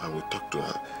 I will talk to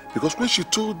her. Because when she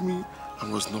told me, I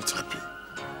was not happy.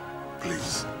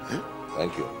 Please,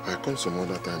 Thank you. I'll come some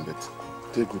other time, but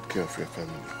take good care of your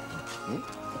family.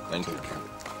 Thank you.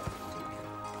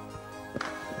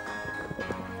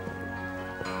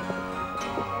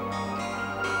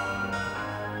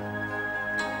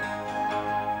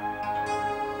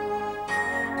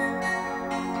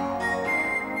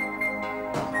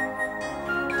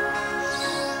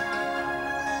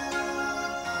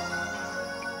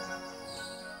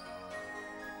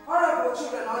 Honorable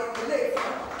children, are you late?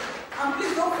 And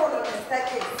please don't follow the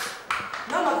staircase.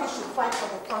 None of you should fight for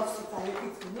the front seat. I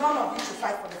repeat, none of you should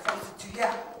fight for the front seat. You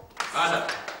hear? Anna,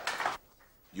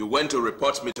 you went to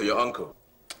report me to your uncle.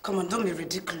 Come on, don't be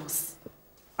ridiculous.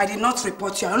 I did not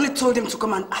report you. I only told him to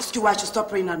come and ask you why I should stop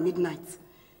praying at midnight.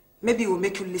 Maybe it will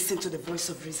make you listen to the voice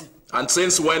of reason. And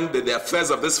since when did the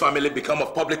affairs of this family become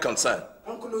of public concern?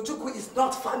 Uncle Ojukwu is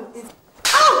not family.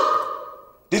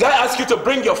 Did I ask you to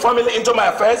bring your family into my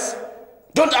affairs?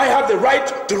 Don't I have the right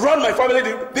to run my family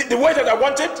the way that I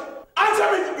want it?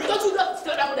 Answer me! Don't you not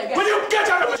slow down again? Will you get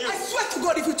out of it? I swear to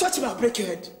God, if you touch him, I'll break your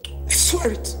head. I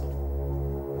swear it.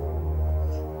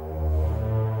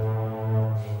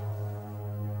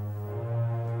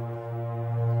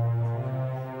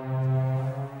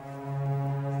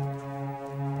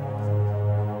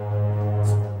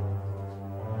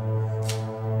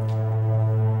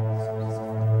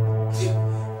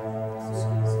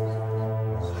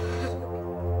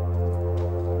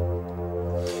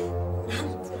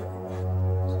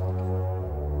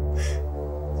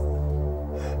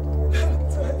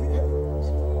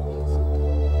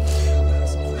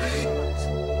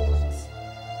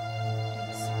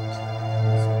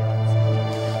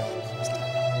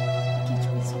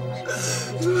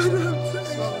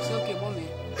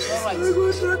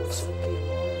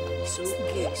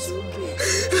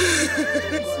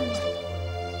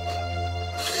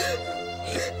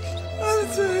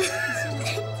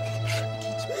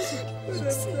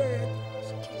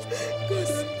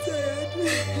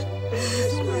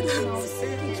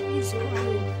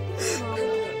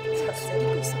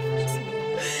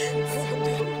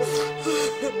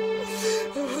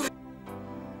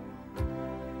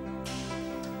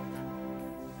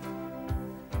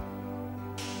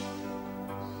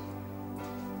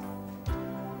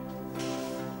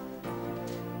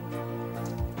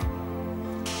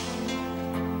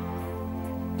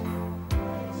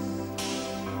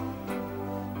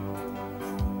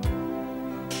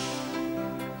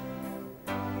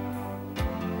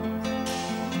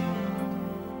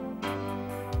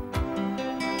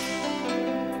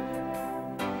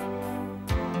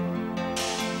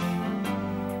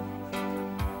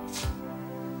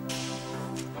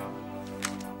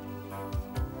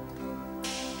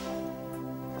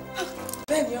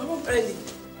 Ben, you're home early.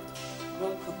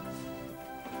 Welcome.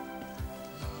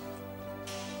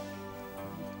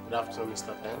 Good afternoon,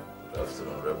 Mr. Penn. Good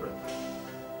afternoon, Reverend.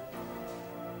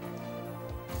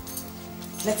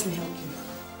 Let me help you.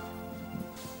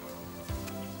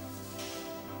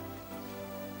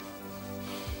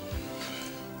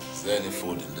 Is there any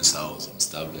food in this house? I'm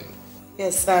starving.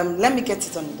 Yes, let me get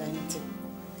it on the dining table.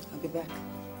 I'll be back.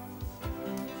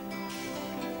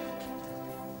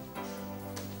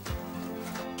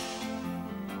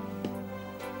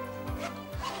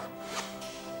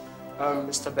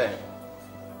 Mr. Ben,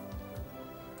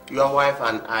 your wife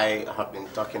and I have been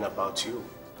talking about you.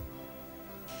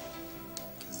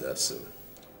 Is that so?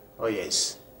 Oh,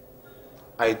 yes.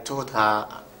 I told her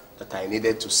that I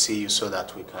needed to see you so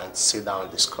that we can sit down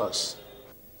and discuss.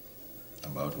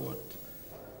 About what?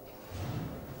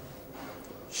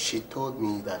 She told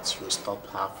me that you stopped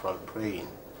her from praying.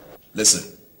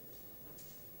 Listen,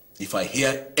 if I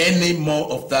hear any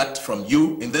more of that from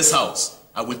you in this house,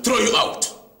 I will throw you out.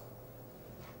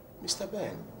 Mr.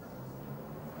 Ben,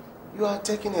 you are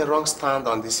taking a wrong stand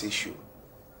on this issue.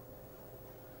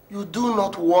 You do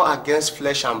not war against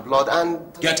flesh and blood and...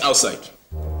 Get outside.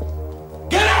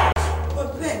 Get out!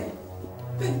 But Ben,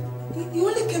 you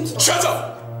only came to... Shut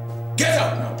up! Get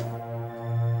out now!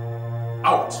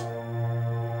 Out!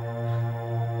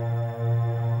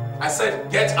 I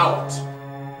said get out!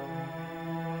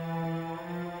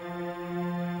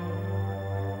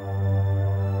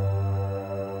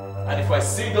 And if I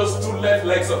see those two left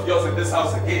legs of yours in this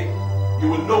house again, you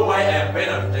will know why I am Ben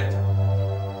and rejected.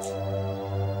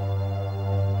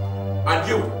 And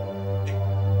you.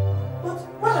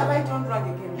 What have I done wrong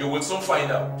again? You will soon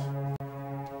find out.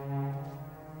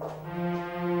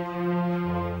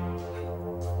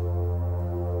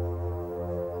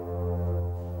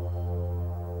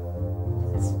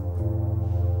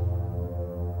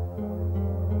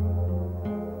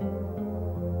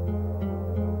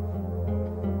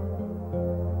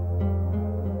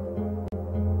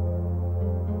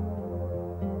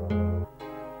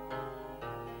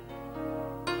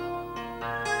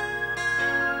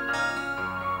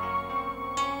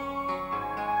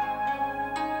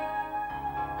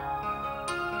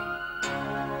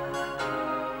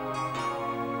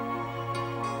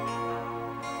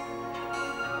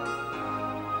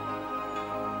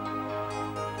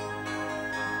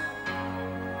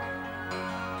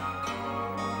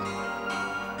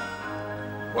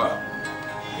 Well,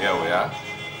 here we are.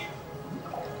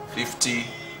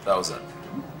 50,000.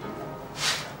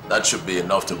 That should be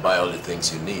enough to buy all the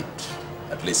things you need,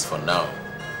 at least for now.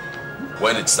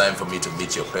 When it's time for me to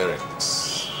meet your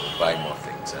parents, buy more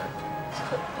things, eh?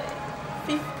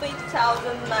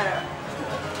 50,000 naira.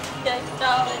 Yes,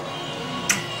 darling.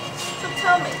 So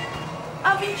tell me,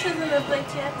 have you chosen a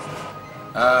plate yet?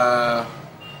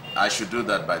 I should do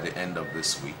that by the end of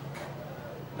this week.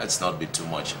 Let's not be too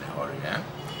much in a hurry, eh?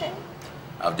 Okay.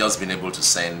 I've just been able to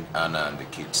send Anna and the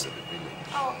kids to the village.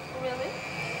 Oh, really?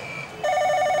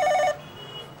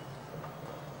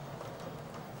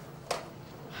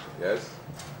 Yes?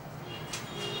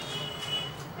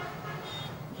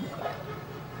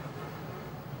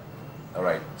 All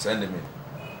right, send him in.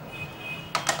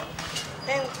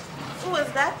 And who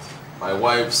is that? My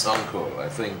wife's uncle. I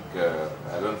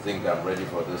don't think I'm ready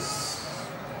for this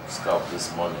stuff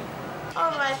this morning.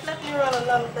 All right, let me run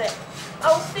along there.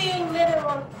 I'll see you later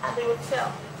on at the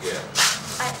hotel. Yeah.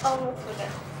 I almost forgot.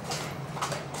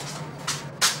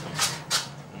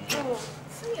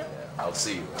 See you. I'll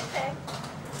see you. Okay.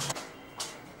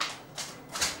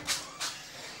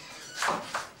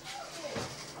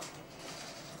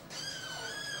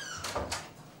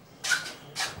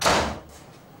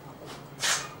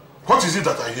 What is it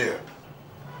that I hear?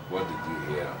 What did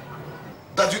you hear?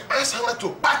 That you asked Hannah to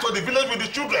back to the village with the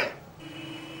children.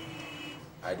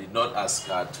 I did not ask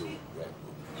her to.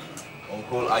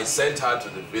 Uncle, I sent her to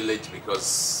the village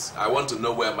because I want to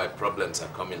know where my problems are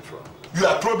coming from.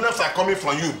 Your problems are coming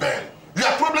from you, Ben.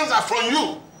 Your problems are from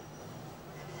you.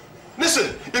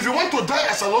 Listen, if you want to die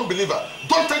as an unbeliever,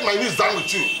 don't take my knees down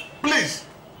with you. Please.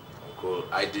 Uncle,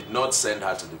 I did not send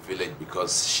her to the village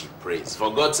because she prays.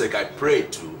 For God's sake, I pray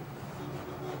too.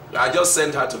 I just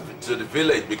sent her to the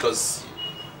village because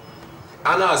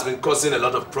Anna has been causing a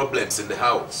lot of problems in the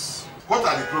house. What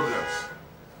are the problems?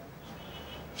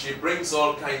 She brings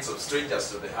all kinds of strangers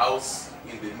to the house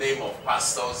in the name of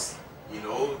pastors, you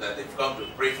know, that they've come to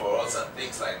pray for us and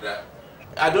things like that.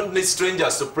 I don't need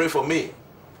strangers to pray for me.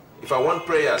 If I want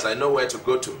prayers, I know where to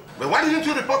go to. But why didn't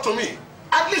you report to me?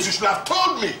 At least you should have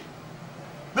told me.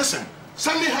 Listen,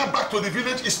 sending her back to the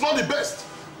village is not the best.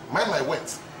 Mind my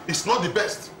words, it's not the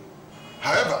best.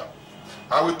 However,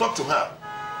 I will talk to her.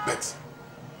 But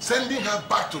sending her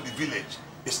back to the village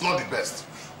is not the best.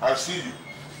 I'll see you.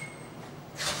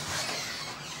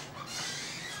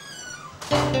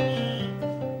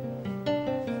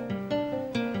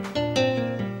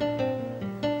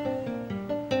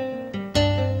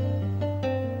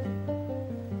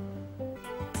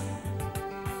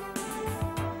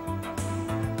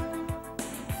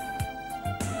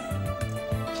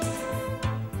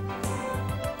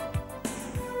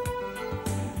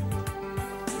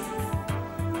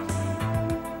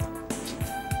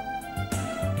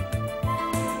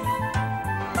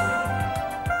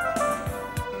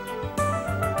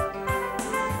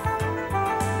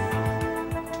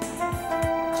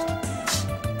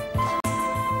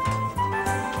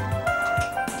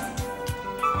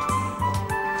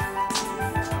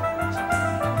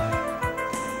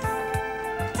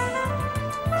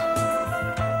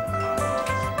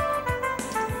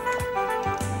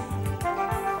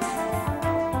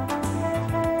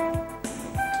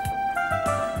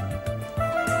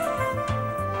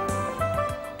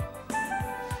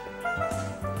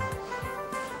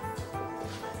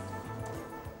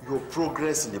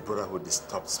 progress in the brotherhood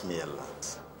disturbs me a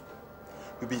lot.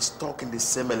 You've been stuck in the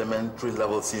same elementary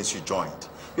level since you joined.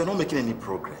 You're not making any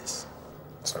progress.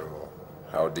 So,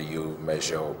 how do you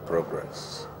measure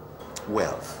progress?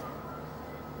 Wealth,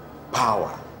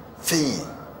 power, fame.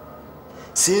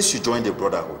 Since you joined the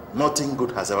brotherhood, nothing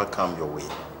good has ever come your way.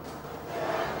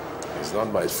 It's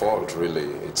not my fault, really.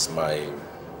 It's my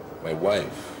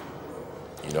wife.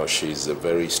 You know, she's a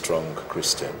very strong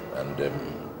Christian, and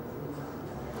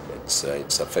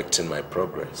it's affecting my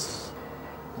progress.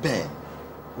 Ben,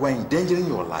 we're endangering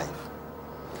your life.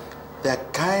 The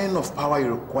kind of power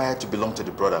you require to belong to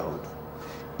the brotherhood.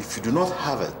 If you do not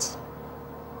have it,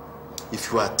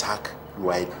 if you attack, you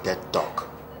are a dead dog.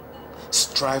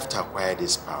 Strive to acquire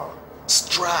this power.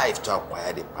 Strive to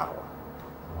acquire the power.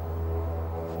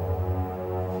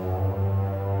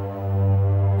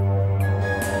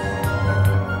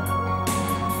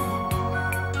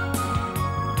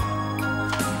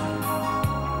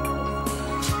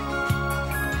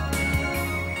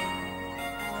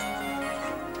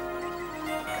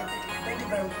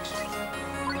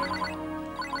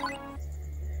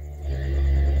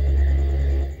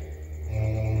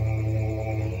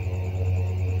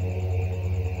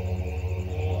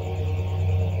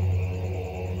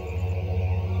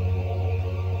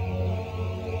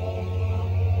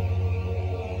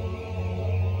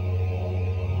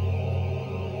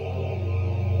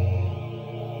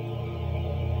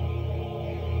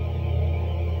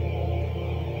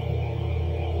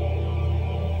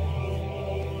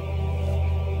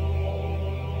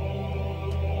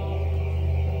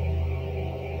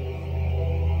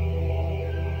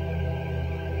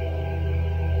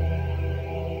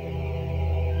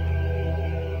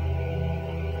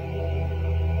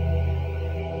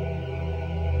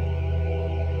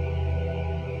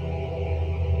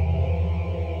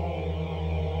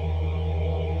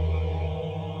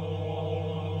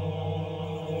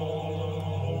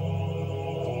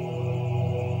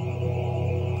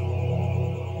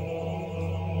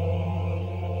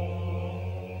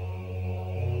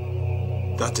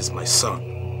 That is my son.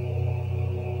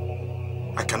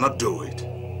 I cannot do it.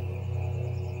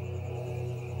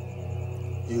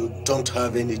 You don't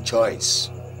have any choice.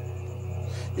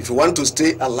 If you want to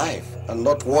stay alive and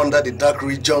not wander the dark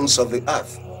regions of the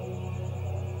earth,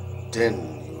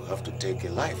 then you have to take a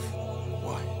life.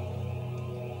 Why?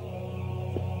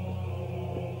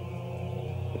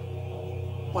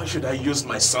 Why should I use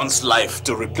my son's life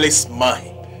to replace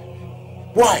mine?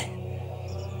 Why?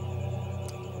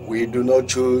 We do not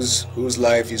choose whose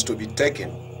life is to be taken.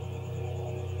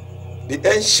 The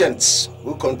ancients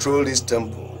who control this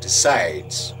temple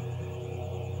decides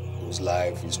whose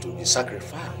life is to be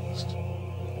sacrificed.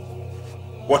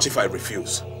 What if I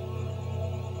refuse?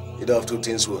 Either of two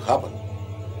things will happen.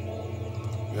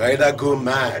 You either go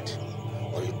mad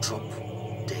or you drop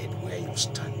dead where you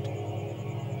stand.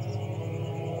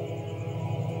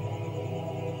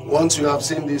 Once you have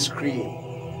seen this screen,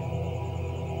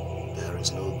 there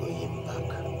is no going back.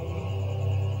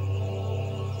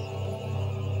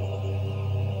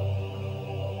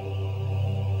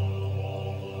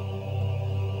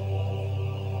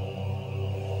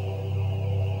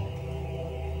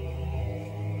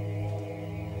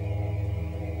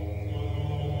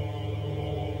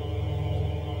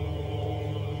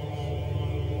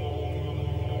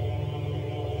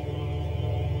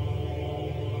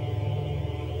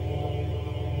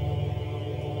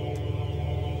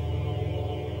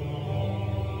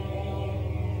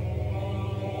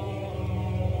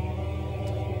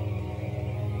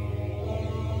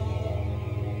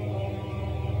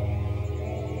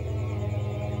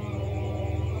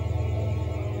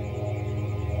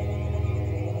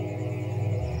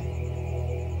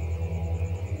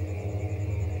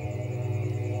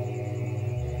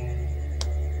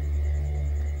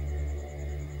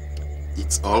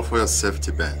 It's all for your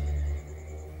safety, Ben.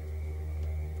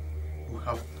 We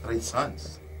have 3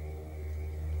 sons.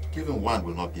 Giving one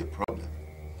will not be a problem.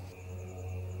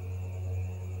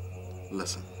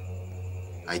 Listen,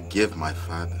 I gave my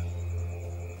father.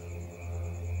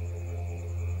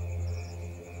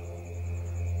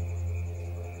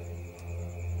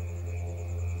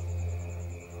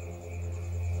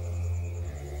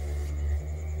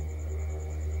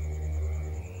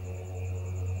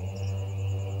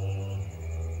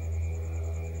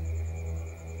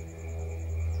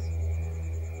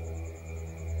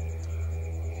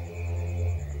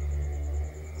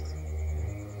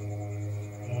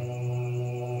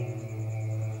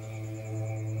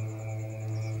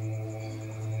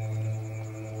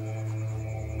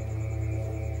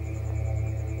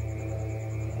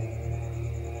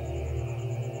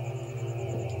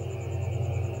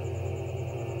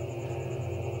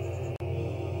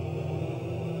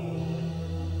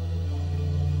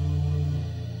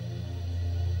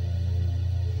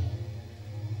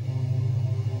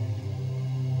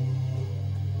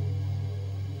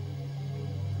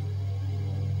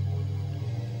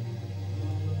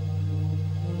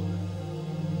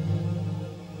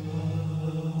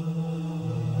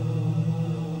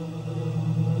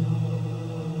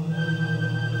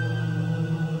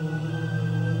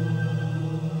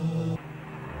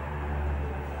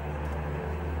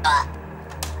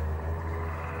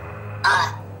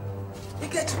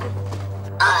 Ikechukwu.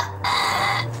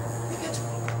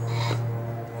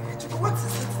 Ikechukwu, what is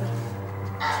it now?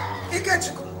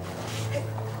 Ikechukwu.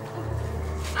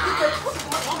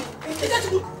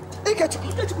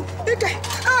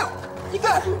 Ikechukwu.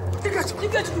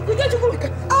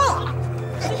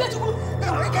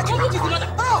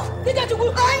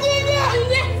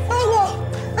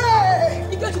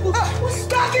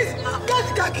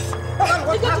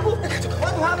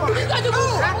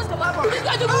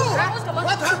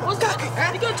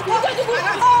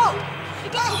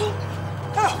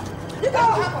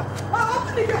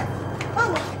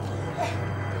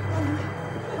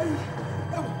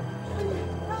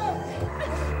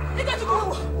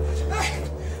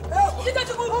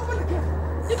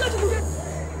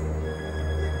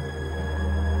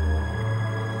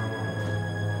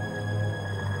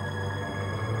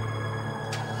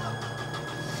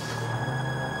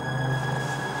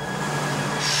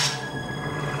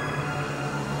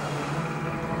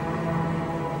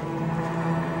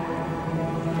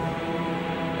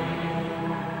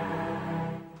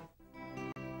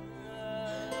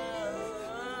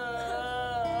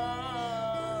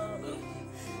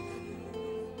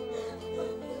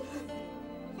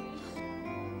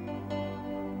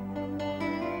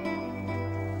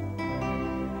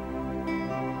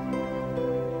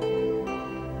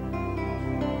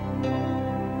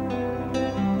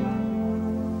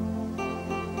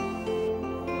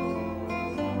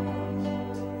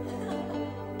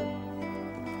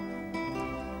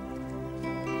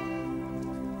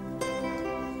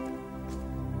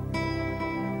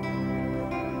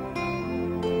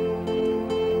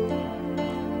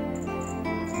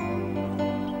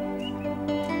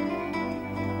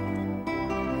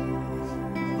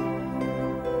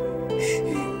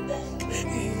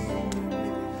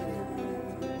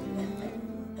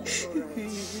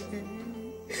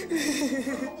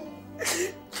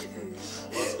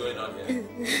 What's going on here?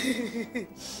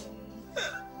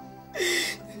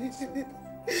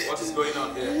 What is going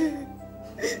on here?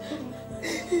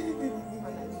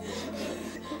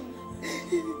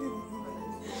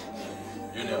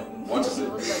 Junior, what is it?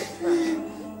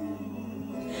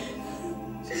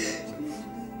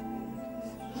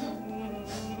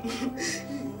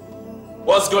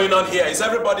 What's going on here? Is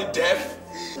everybody deaf?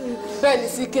 Ben,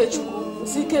 it's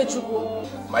Ikechukwu.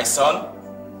 My son?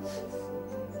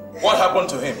 What happened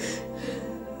to him?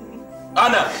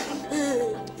 Anna!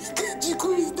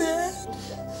 Ikechukwu is dead.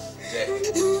 Dead?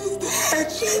 He's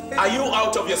dead. Are you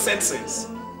out of your senses?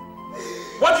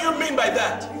 What do you mean by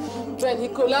that? Ben, he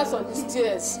collapsed on the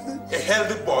stairs. A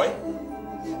healthy boy?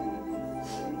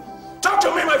 Talk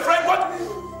to me, my friend.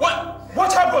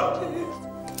 What happened?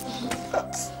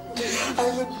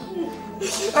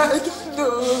 I don't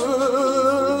know.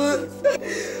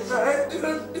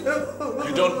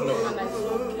 You don't know?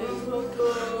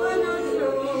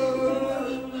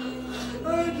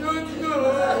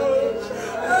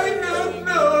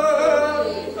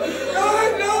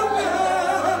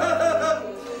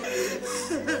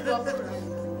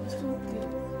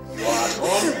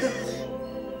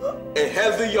 A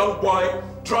healthy young boy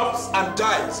drops and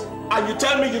dies, and you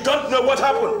tell me you don't know what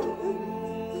happened?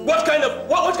 What kind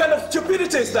of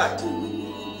stupidity is that?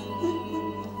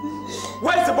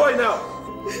 Where's the boy now?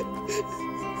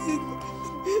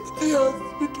 The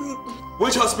hospital.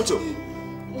 Which hospital?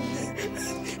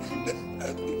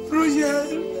 Royal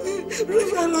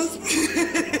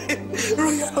Hospital.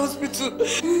 Royal Hospital.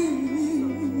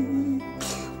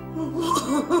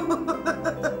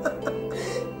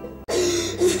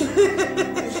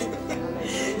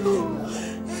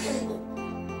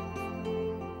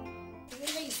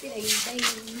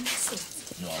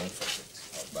 No, I won't fetch it.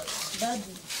 I'll buy it.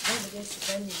 Daddy, don't forget to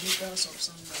buy me noodles of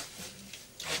somewhere.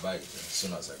 I'll buy it as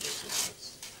soon as I get to the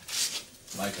place.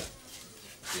 Micah,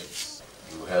 James,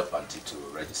 you help Auntie to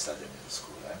register them in the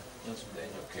school, eh? Yes. They're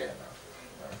in your care now.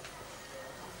 Right?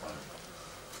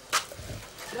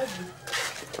 Daddy,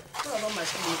 what about my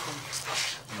school uniform?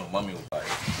 No, Mommy will buy it.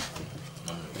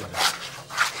 Mommy will get it.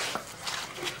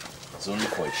 It's only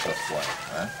for a short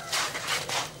while, eh?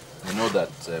 You know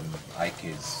that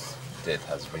Ike's death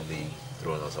has really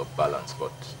thrown us off balance,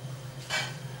 but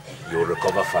you'll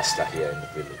recover faster here in the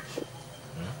village.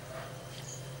 Hmm?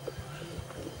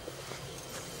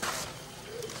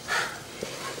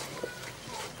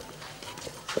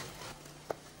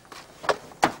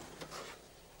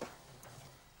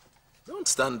 Don't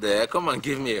stand there. Come and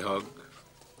give me a hug.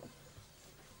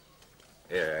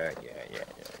 Yeah.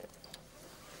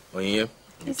 When you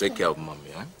take care of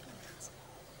Mommy, huh?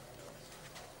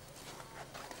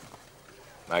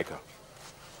 Micah,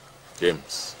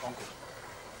 James,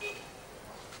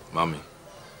 Mommy,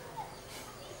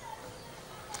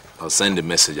 I'll send the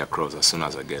message across as soon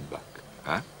as I get back.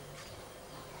 Huh?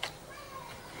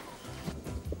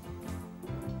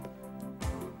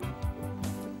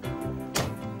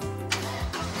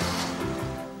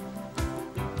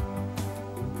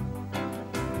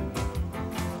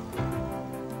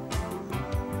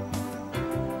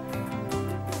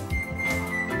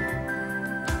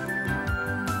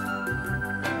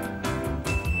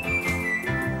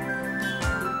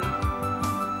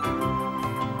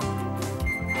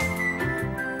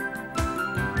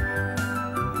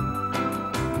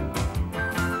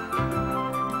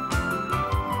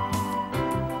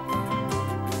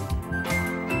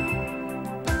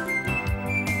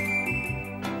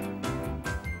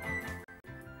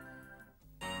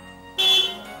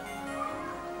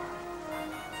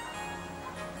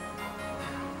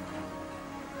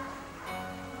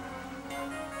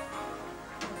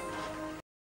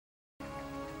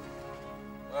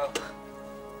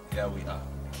 Here we are.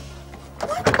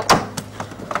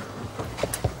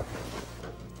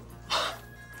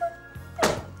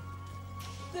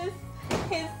 This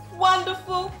is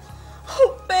wonderful.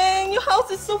 Oh, Ben, your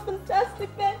house is so fantastic,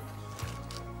 Ben.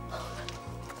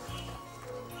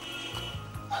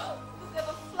 Look at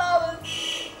the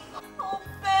flowers. Oh,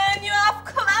 Ben, you have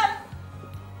class.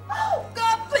 Oh,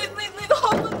 God, please, please, please,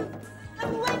 open this.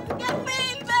 I'm waiting to get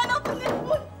paid, Ben. Open this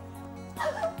one.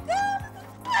 Oh, God, this is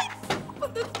great.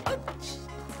 Open this one.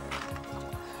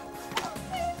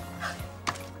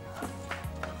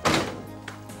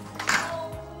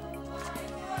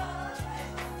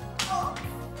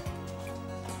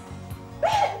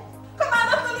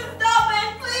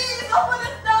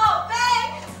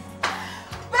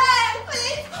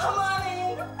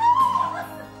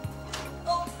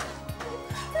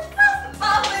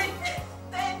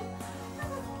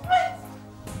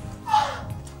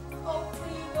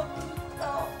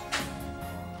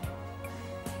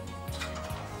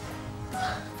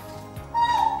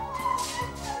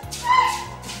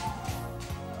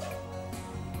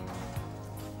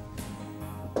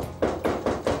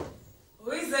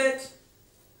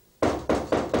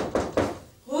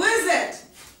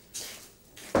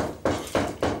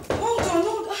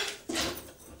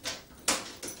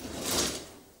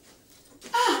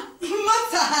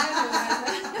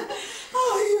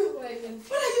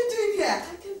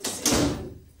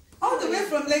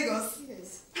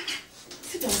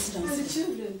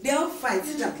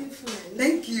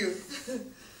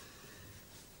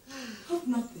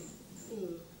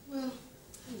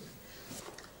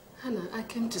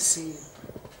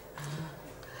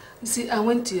 See, I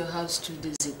went to your house 2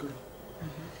 days ago.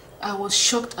 I was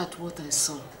shocked at what I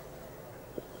saw.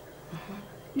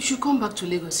 You should come back to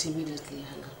Lagos immediately,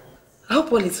 Hannah. I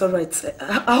hope all is all right.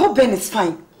 I hope Ben is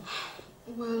fine.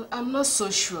 Well, I'm not so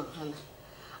sure, Hannah.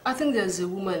 I think there's a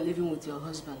woman living with your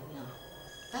husband now.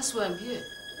 That's why I'm here.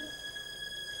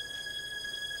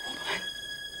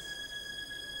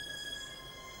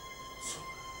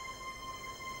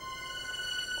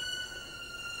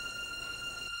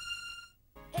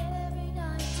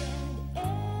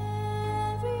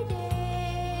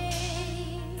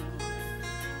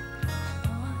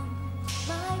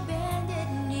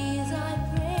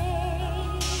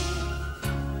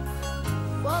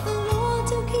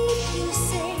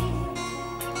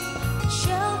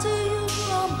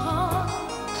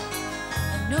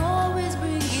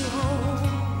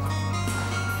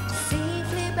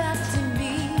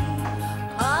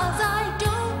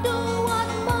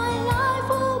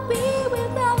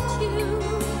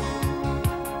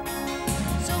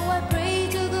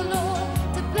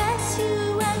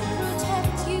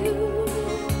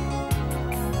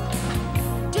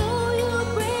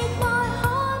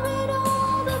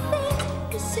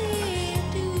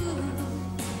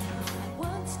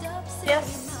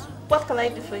 What can I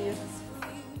do for you?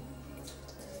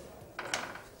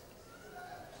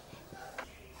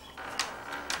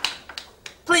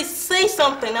 Please say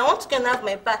something. I want to go and have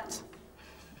my bath.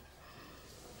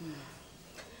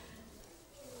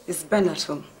 Is Ben at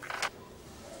home?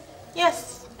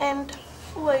 Yes, and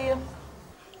who are you?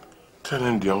 Tell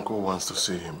him the uncle wants to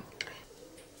see him.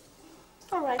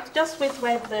 All right, just wait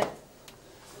right there.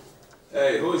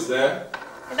 Hey, who is there?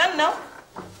 I don't know.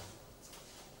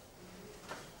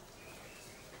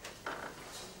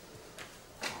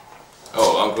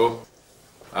 Oh, Uncle.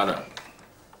 Anna.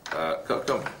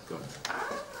 Come.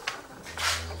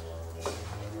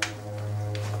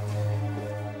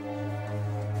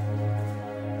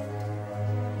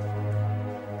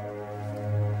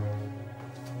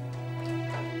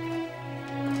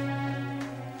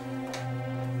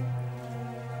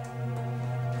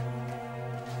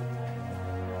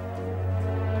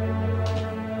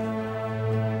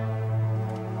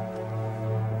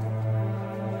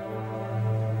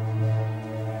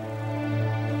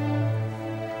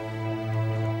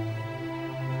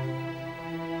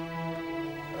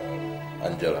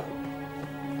 Angela,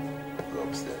 go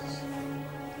upstairs.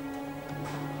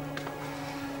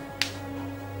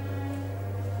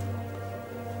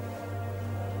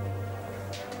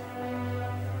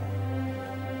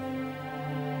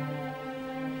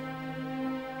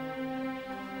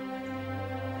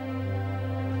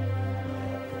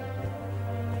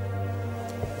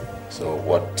 So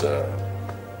what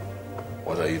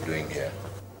are you doing here?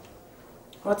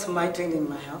 What am I doing in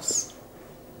my house?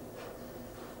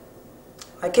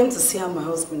 I came to see how my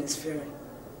husband is faring.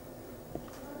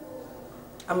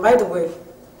 And by the way,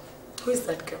 who is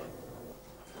that girl?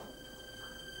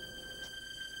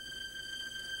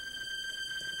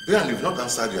 Ben, you've not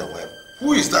answered your wife.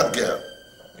 Who is that girl?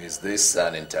 Is this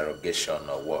an interrogation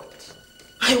or what?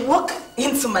 I walk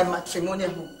into my matrimonial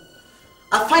home.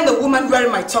 I find a woman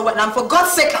wearing my towel, and for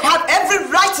God's sake, I have every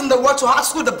right in the world to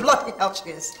ask who the bloody hell she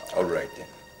is. All right then.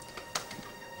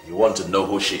 You want to know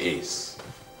who she is?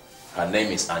 Her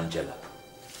name is Angela,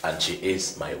 and she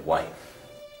is my wife.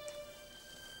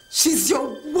 She's your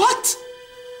what?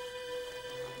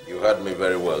 You heard me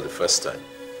very well the first time.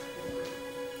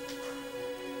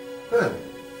 Ben,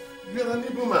 you're an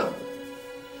Igbo man.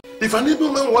 If an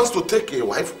Igbo man wants to take a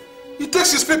wife, he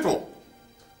takes his people.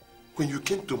 When you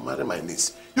came to marry my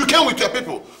niece, you came with your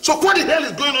people. So what the hell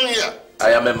is going on here?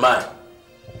 I am a man.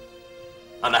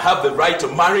 And I have the right to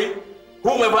marry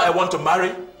whomever I want to marry,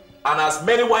 and as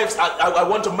many wives I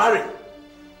want to marry.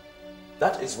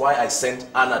 That is why I sent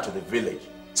Anna to the village,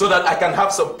 so that I can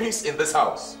have some peace in this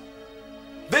house.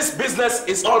 This business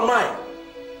is all mine,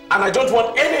 and I don't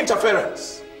want any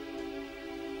interference.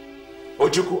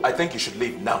 Ojukwu, I think you should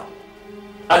leave now.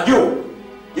 And you,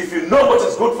 if you know what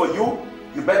is good for you,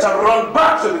 you better run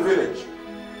back to the village.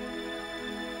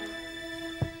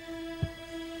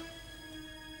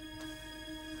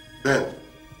 Ben,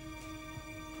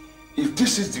 if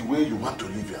this is the way you want to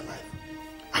live your life,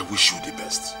 I wish you the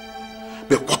best.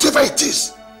 But whatever it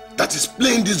is that is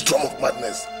playing this drum of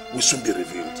madness will soon be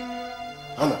revealed.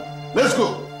 Anna, let's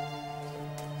go.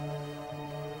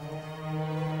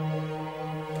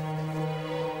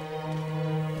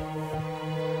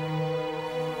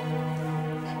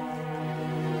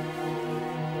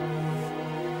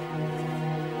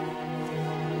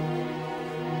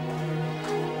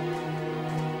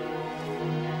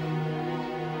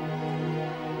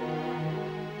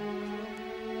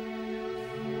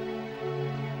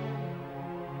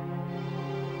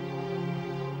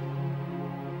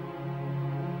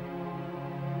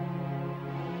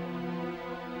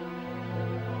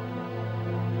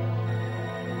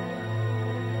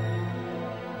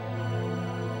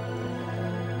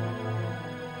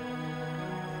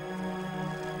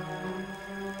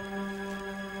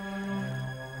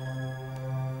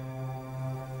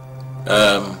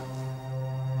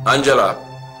 Angela.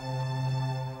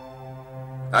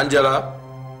 Angela.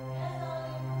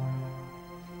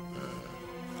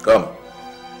 Come.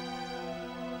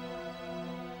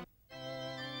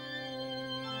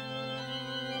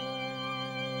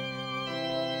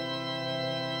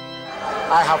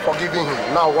 I have forgiven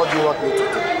him. Now what do you want me to do?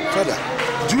 Father,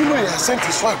 do you know he has sent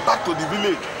his wife back to the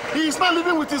village? He is now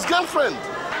living with his girlfriend.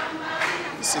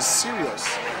 This is serious.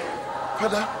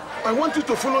 Father, I want you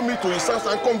to follow me to his house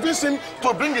and convince him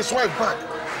to bring his wife back.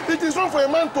 It is wrong for a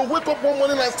man to wake up one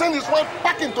morning and send his wife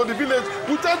back into the village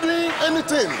without doing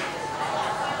anything.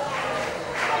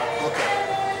 Okay.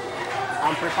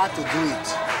 I'm prepared to do it,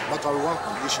 but on one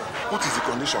condition. What is the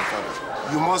condition,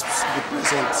 Father? You must be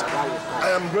present. I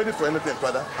am ready for anything,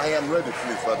 Father. I am ready,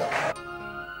 please, Father.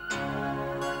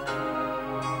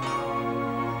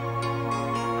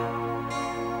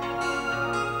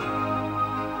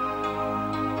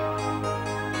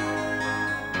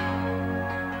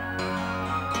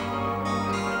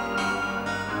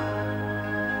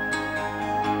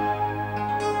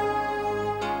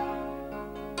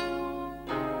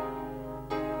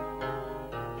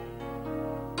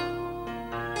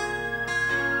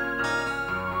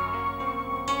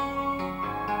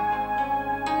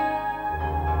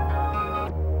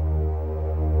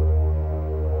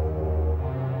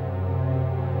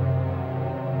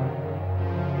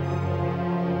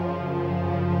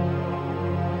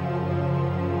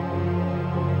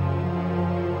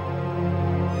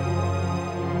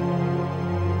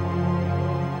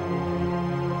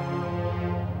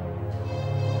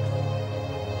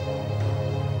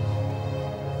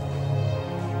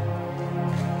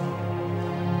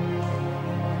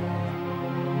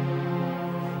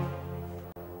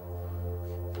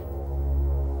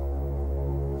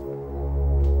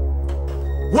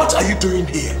 What are you doing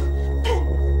here?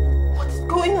 What's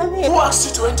going on here? Who asked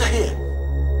you to enter here?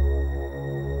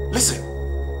 Listen.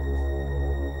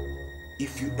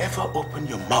 If if you ever open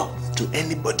your mouth to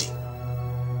anybody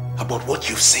about what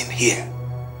you've seen here,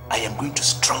 I am going to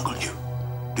strangle you.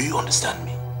 Do you understand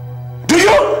me? Do you?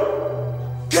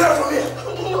 Get out from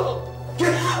here! No!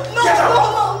 Get No,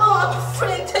 out! no, I'm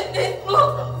afraid. No,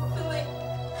 I'm afraid.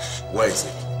 Where is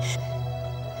it?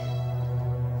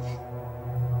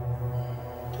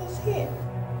 It's here.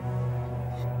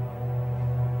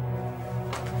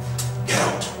 Get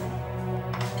out!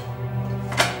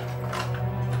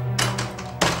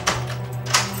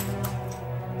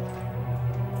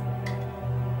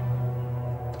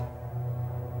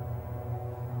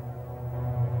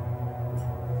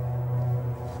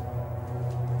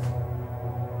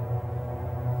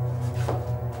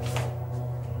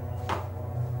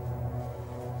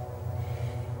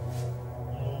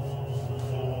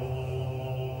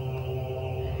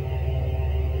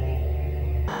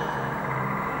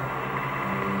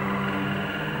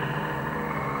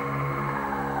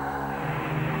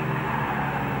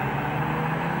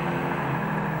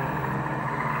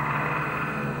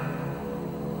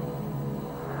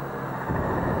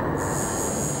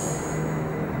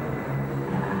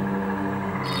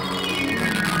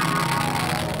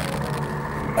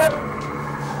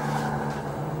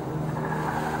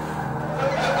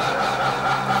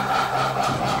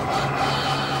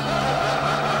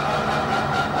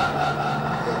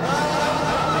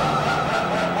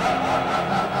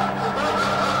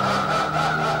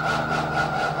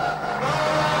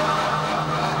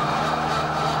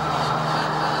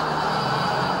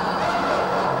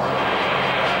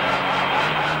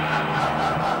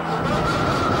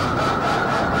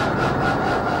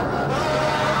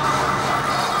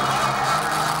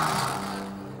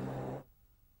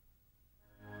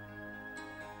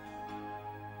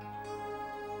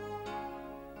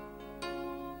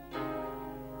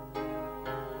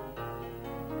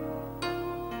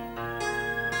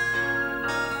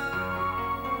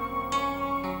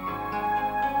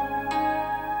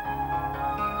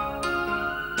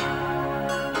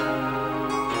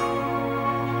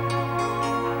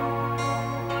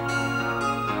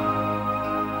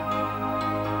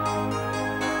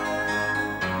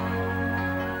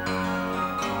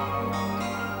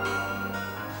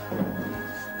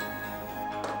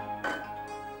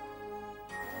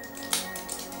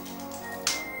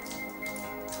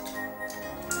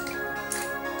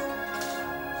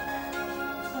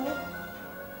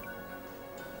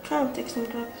 Try and take some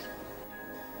drugs.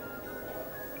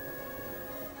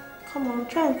 Come on,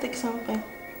 try and take something.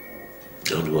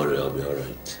 Don't worry, I'll be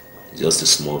alright. It's just a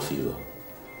small fever.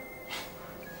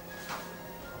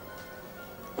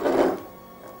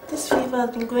 This fever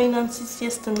has been going on since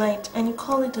yesterday night, and you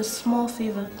call it a small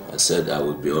fever. I said I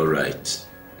will be alright.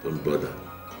 Don't bother.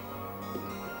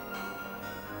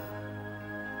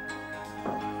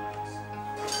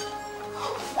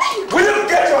 Will you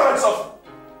get your hands off?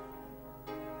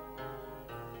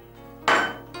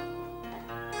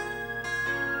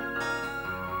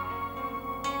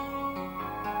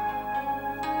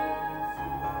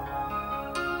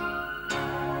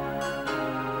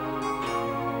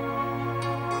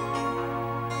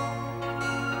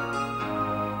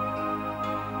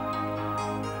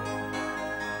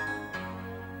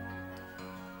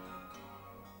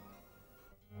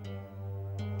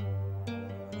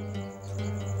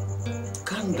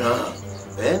 Calm down,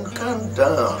 Ben, calm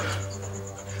down.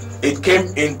 It came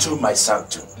into my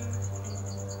sanctum,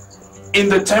 in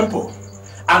the temple,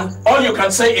 and all you can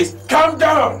say is, calm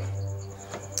down!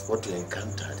 What you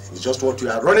encountered is just what you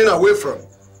are running away from.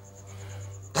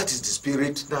 That is the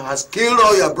spirit that has killed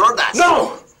all your brothers.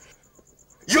 No!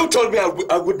 You told me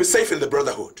I would be safe in the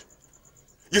Brotherhood.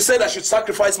 You said I should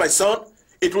sacrifice my son.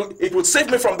 It would save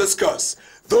me from this curse.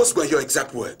 Those were your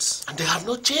exact words. And they have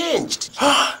not changed.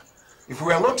 If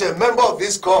we are not a member of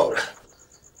this cult,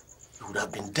 you would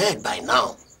have been dead by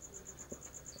now.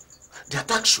 The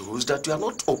attack shows that you are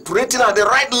not operating at the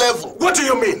right level. What do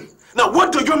you mean? Now,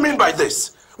 what do you mean by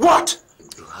this? What?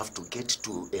 You have to get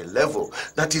to a level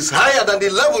that is higher than the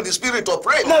level the spirit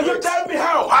operates. Now, you tell me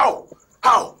how?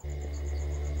 How?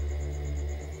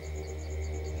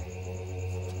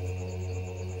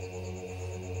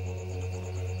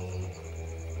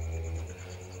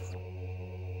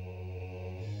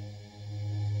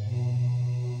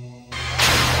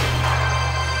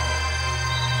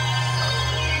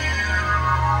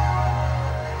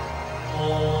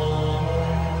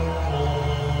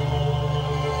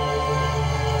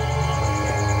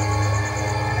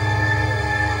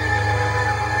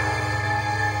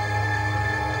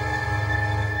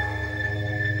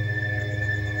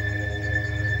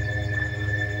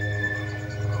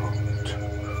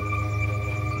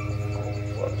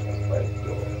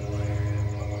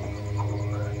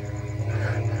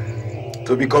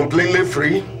 To be completely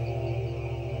free,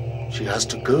 she has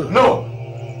to go. No!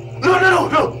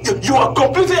 No! You are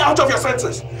completely out of your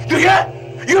senses. You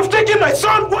hear? You've taken my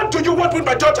son. What do you want with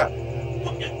my daughter?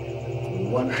 You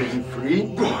want to be free?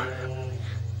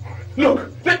 Look!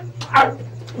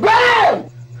 Bam!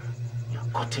 You're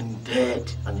caught in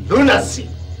debt and lunacy.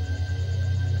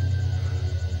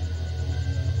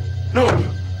 No!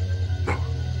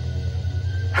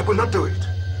 I will not do it.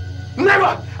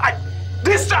 Never!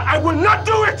 This time I will not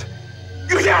do it!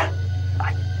 You hear?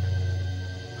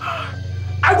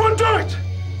 I won't do it!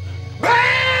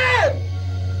 Ben!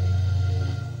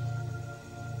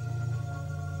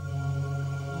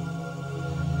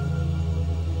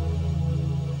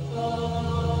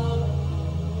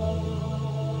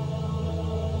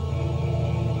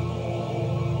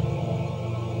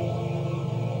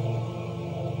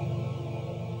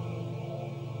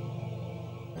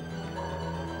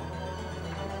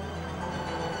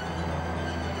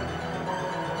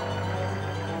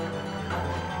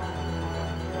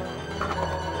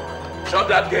 Shut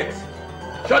that gate!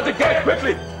 Shut the gate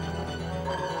quickly!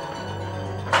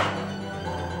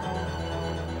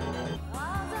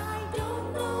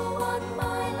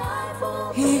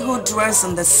 He who dwells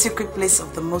in the secret place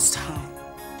of the Most High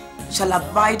shall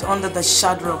abide under the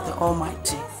shadow of the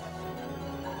Almighty.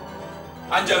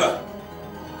 Angela!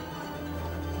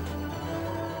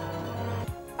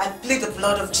 I plead the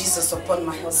blood of Jesus upon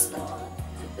my husband.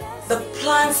 The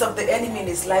plans of the enemy in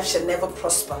his life shall never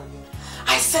prosper.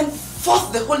 I send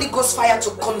forth the Holy Ghost fire to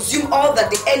consume all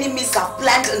that the enemies have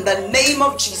planned in the name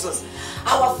of Jesus.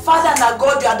 Our Father and our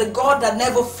God, you are the God that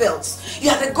never fails.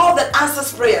 You are the God that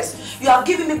answers prayers. You have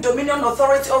given me dominion and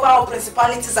authority over all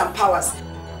principalities and powers.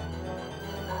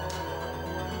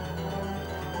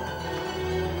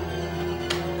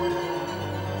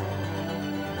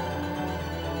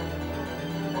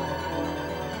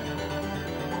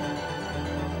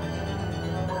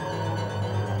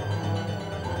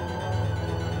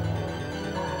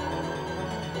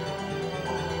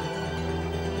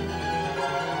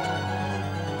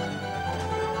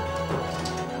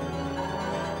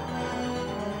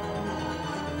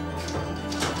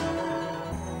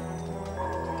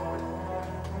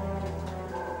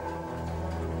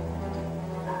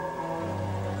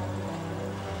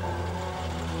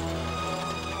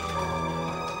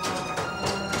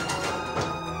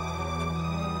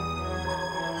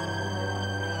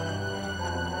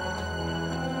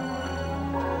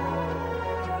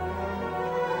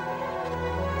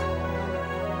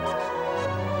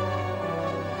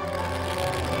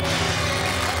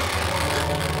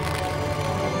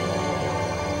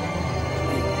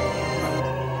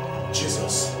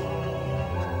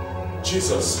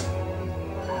 Jesus,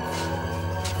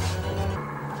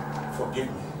 forgive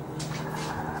me.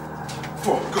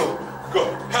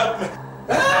 God, help me.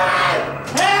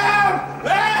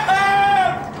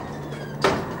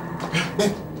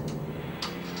 Ben,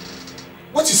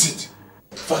 what is it?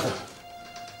 Father,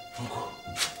 Uncle,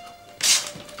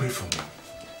 pray for me.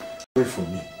 Pray for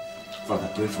me. Father,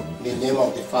 pray for me. In the name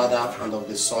of the Father, and of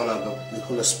the Son, and of the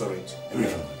Holy Spirit.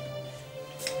 Amen.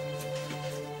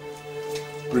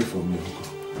 Pray for me,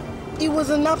 Uncle. He was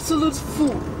an absolute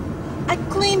fool. I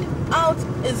cleaned out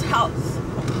his house.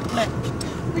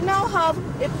 We now have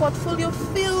a portfolio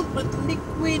filled with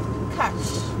liquid cash.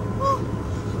 Oh,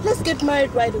 let's get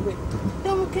married right away.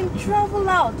 Then we can travel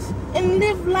out and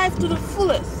live life to the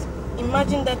fullest.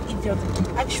 Imagine that idiot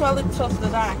actually thought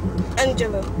that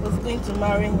Angela, was going to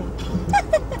marry him.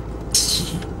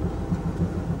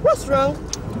 What's wrong?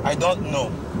 I don't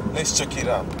know. Let's check it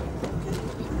out.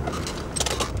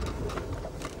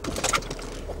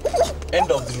 End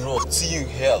of the road. See you in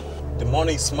hell. The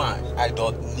money is mine. I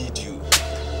don't need you.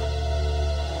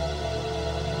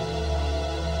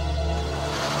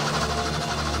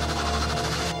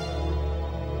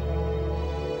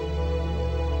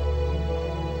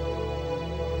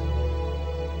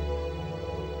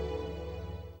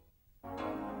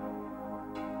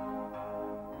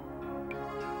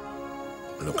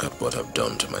 Look at what I've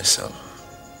done to myself.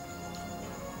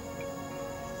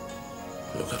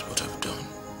 Look at what I've done.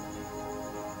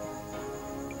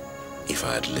 If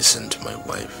I had listened to my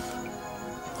wife,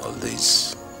 all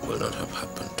this will not have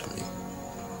happened to me.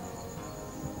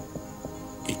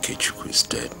 Ikechukwu is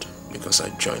dead because I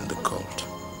joined the cult.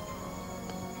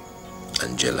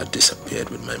 Angela disappeared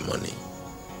with my money.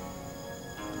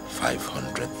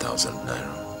 500,000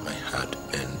 naira, my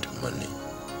hard-earned money.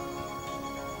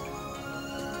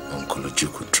 Uncle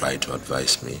Ojukwu tried to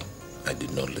advise me. I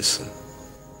did not listen.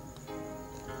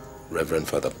 Reverend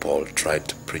Father Paul tried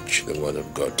to preach the word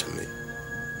of God to me.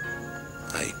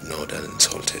 I ignored and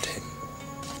insulted him.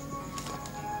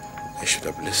 should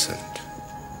have listened.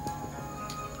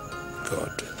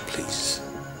 God, please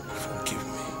forgive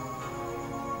me.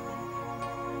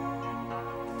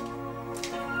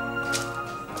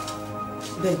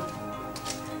 Ben,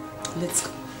 let's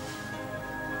go.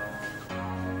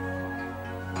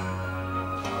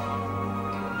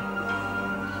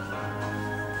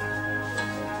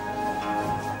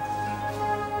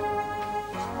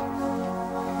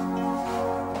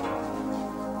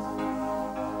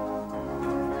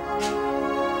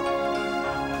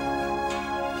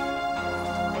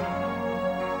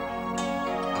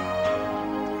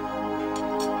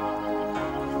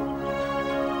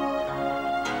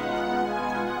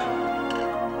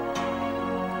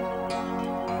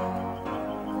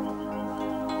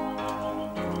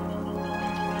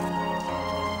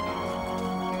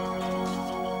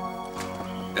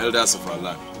 Elders of our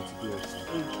land,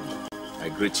 I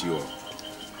greet you all.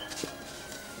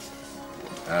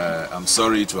 I'm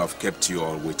sorry to have kept you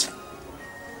all waiting.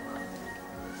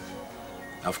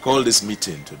 I've called this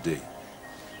meeting today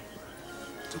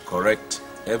to correct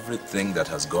everything that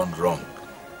has gone wrong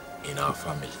in our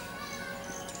family.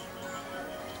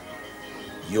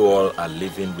 You all are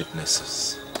living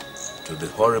witnesses to the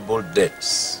horrible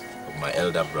deaths of my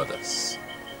elder brothers,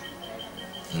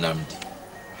 Nnamdi,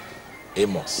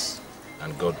 Amos,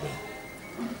 and Godwin.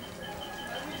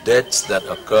 Deaths that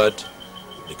occurred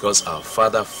because our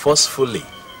father forcefully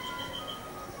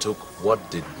took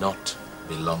what did not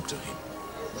belong to him.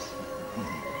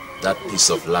 That piece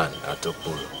of land at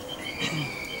Okporo.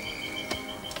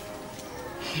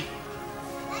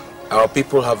 Our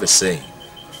people have a saying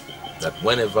that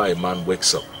whenever a man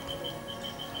wakes up,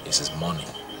 it's his morning.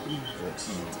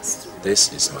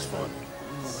 This is my morning.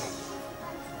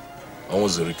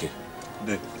 Onwuzurike.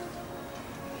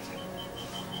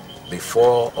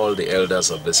 Before all the elders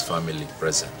of this family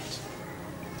present,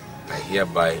 I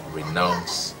hereby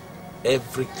renounce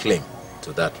every claim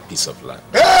to that piece of land.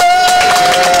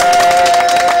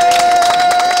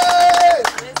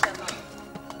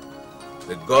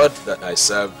 The God that I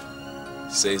serve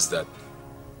says that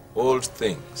old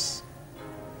things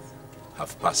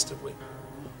have passed away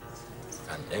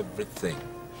and everything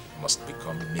must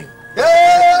become new.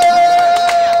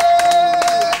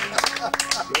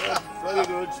 Very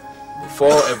good.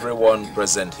 Before everyone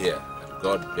present here, and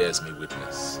God bears me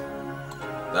witness,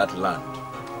 that land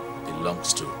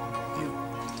belongs to you.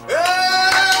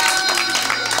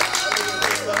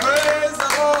 Praise the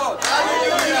Lord!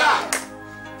 Hallelujah!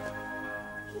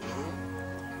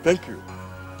 Thank you.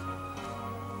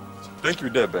 Thank you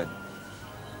there, Ben.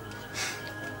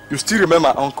 You still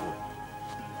remember my uncle.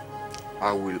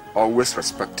 I will always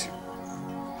respect you.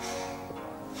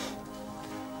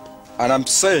 And I'm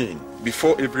saying,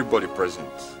 before everybody present,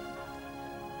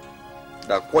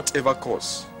 that whatever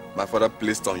curse my father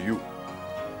placed on you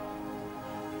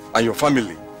and your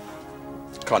family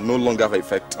can no longer have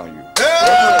effect on you.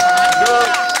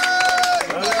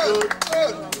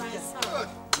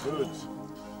 Good.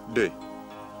 Dede,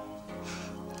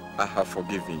 I have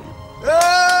forgiven you.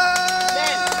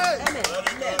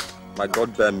 My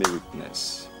God bear me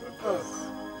witness.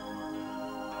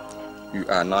 You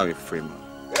are now a free man.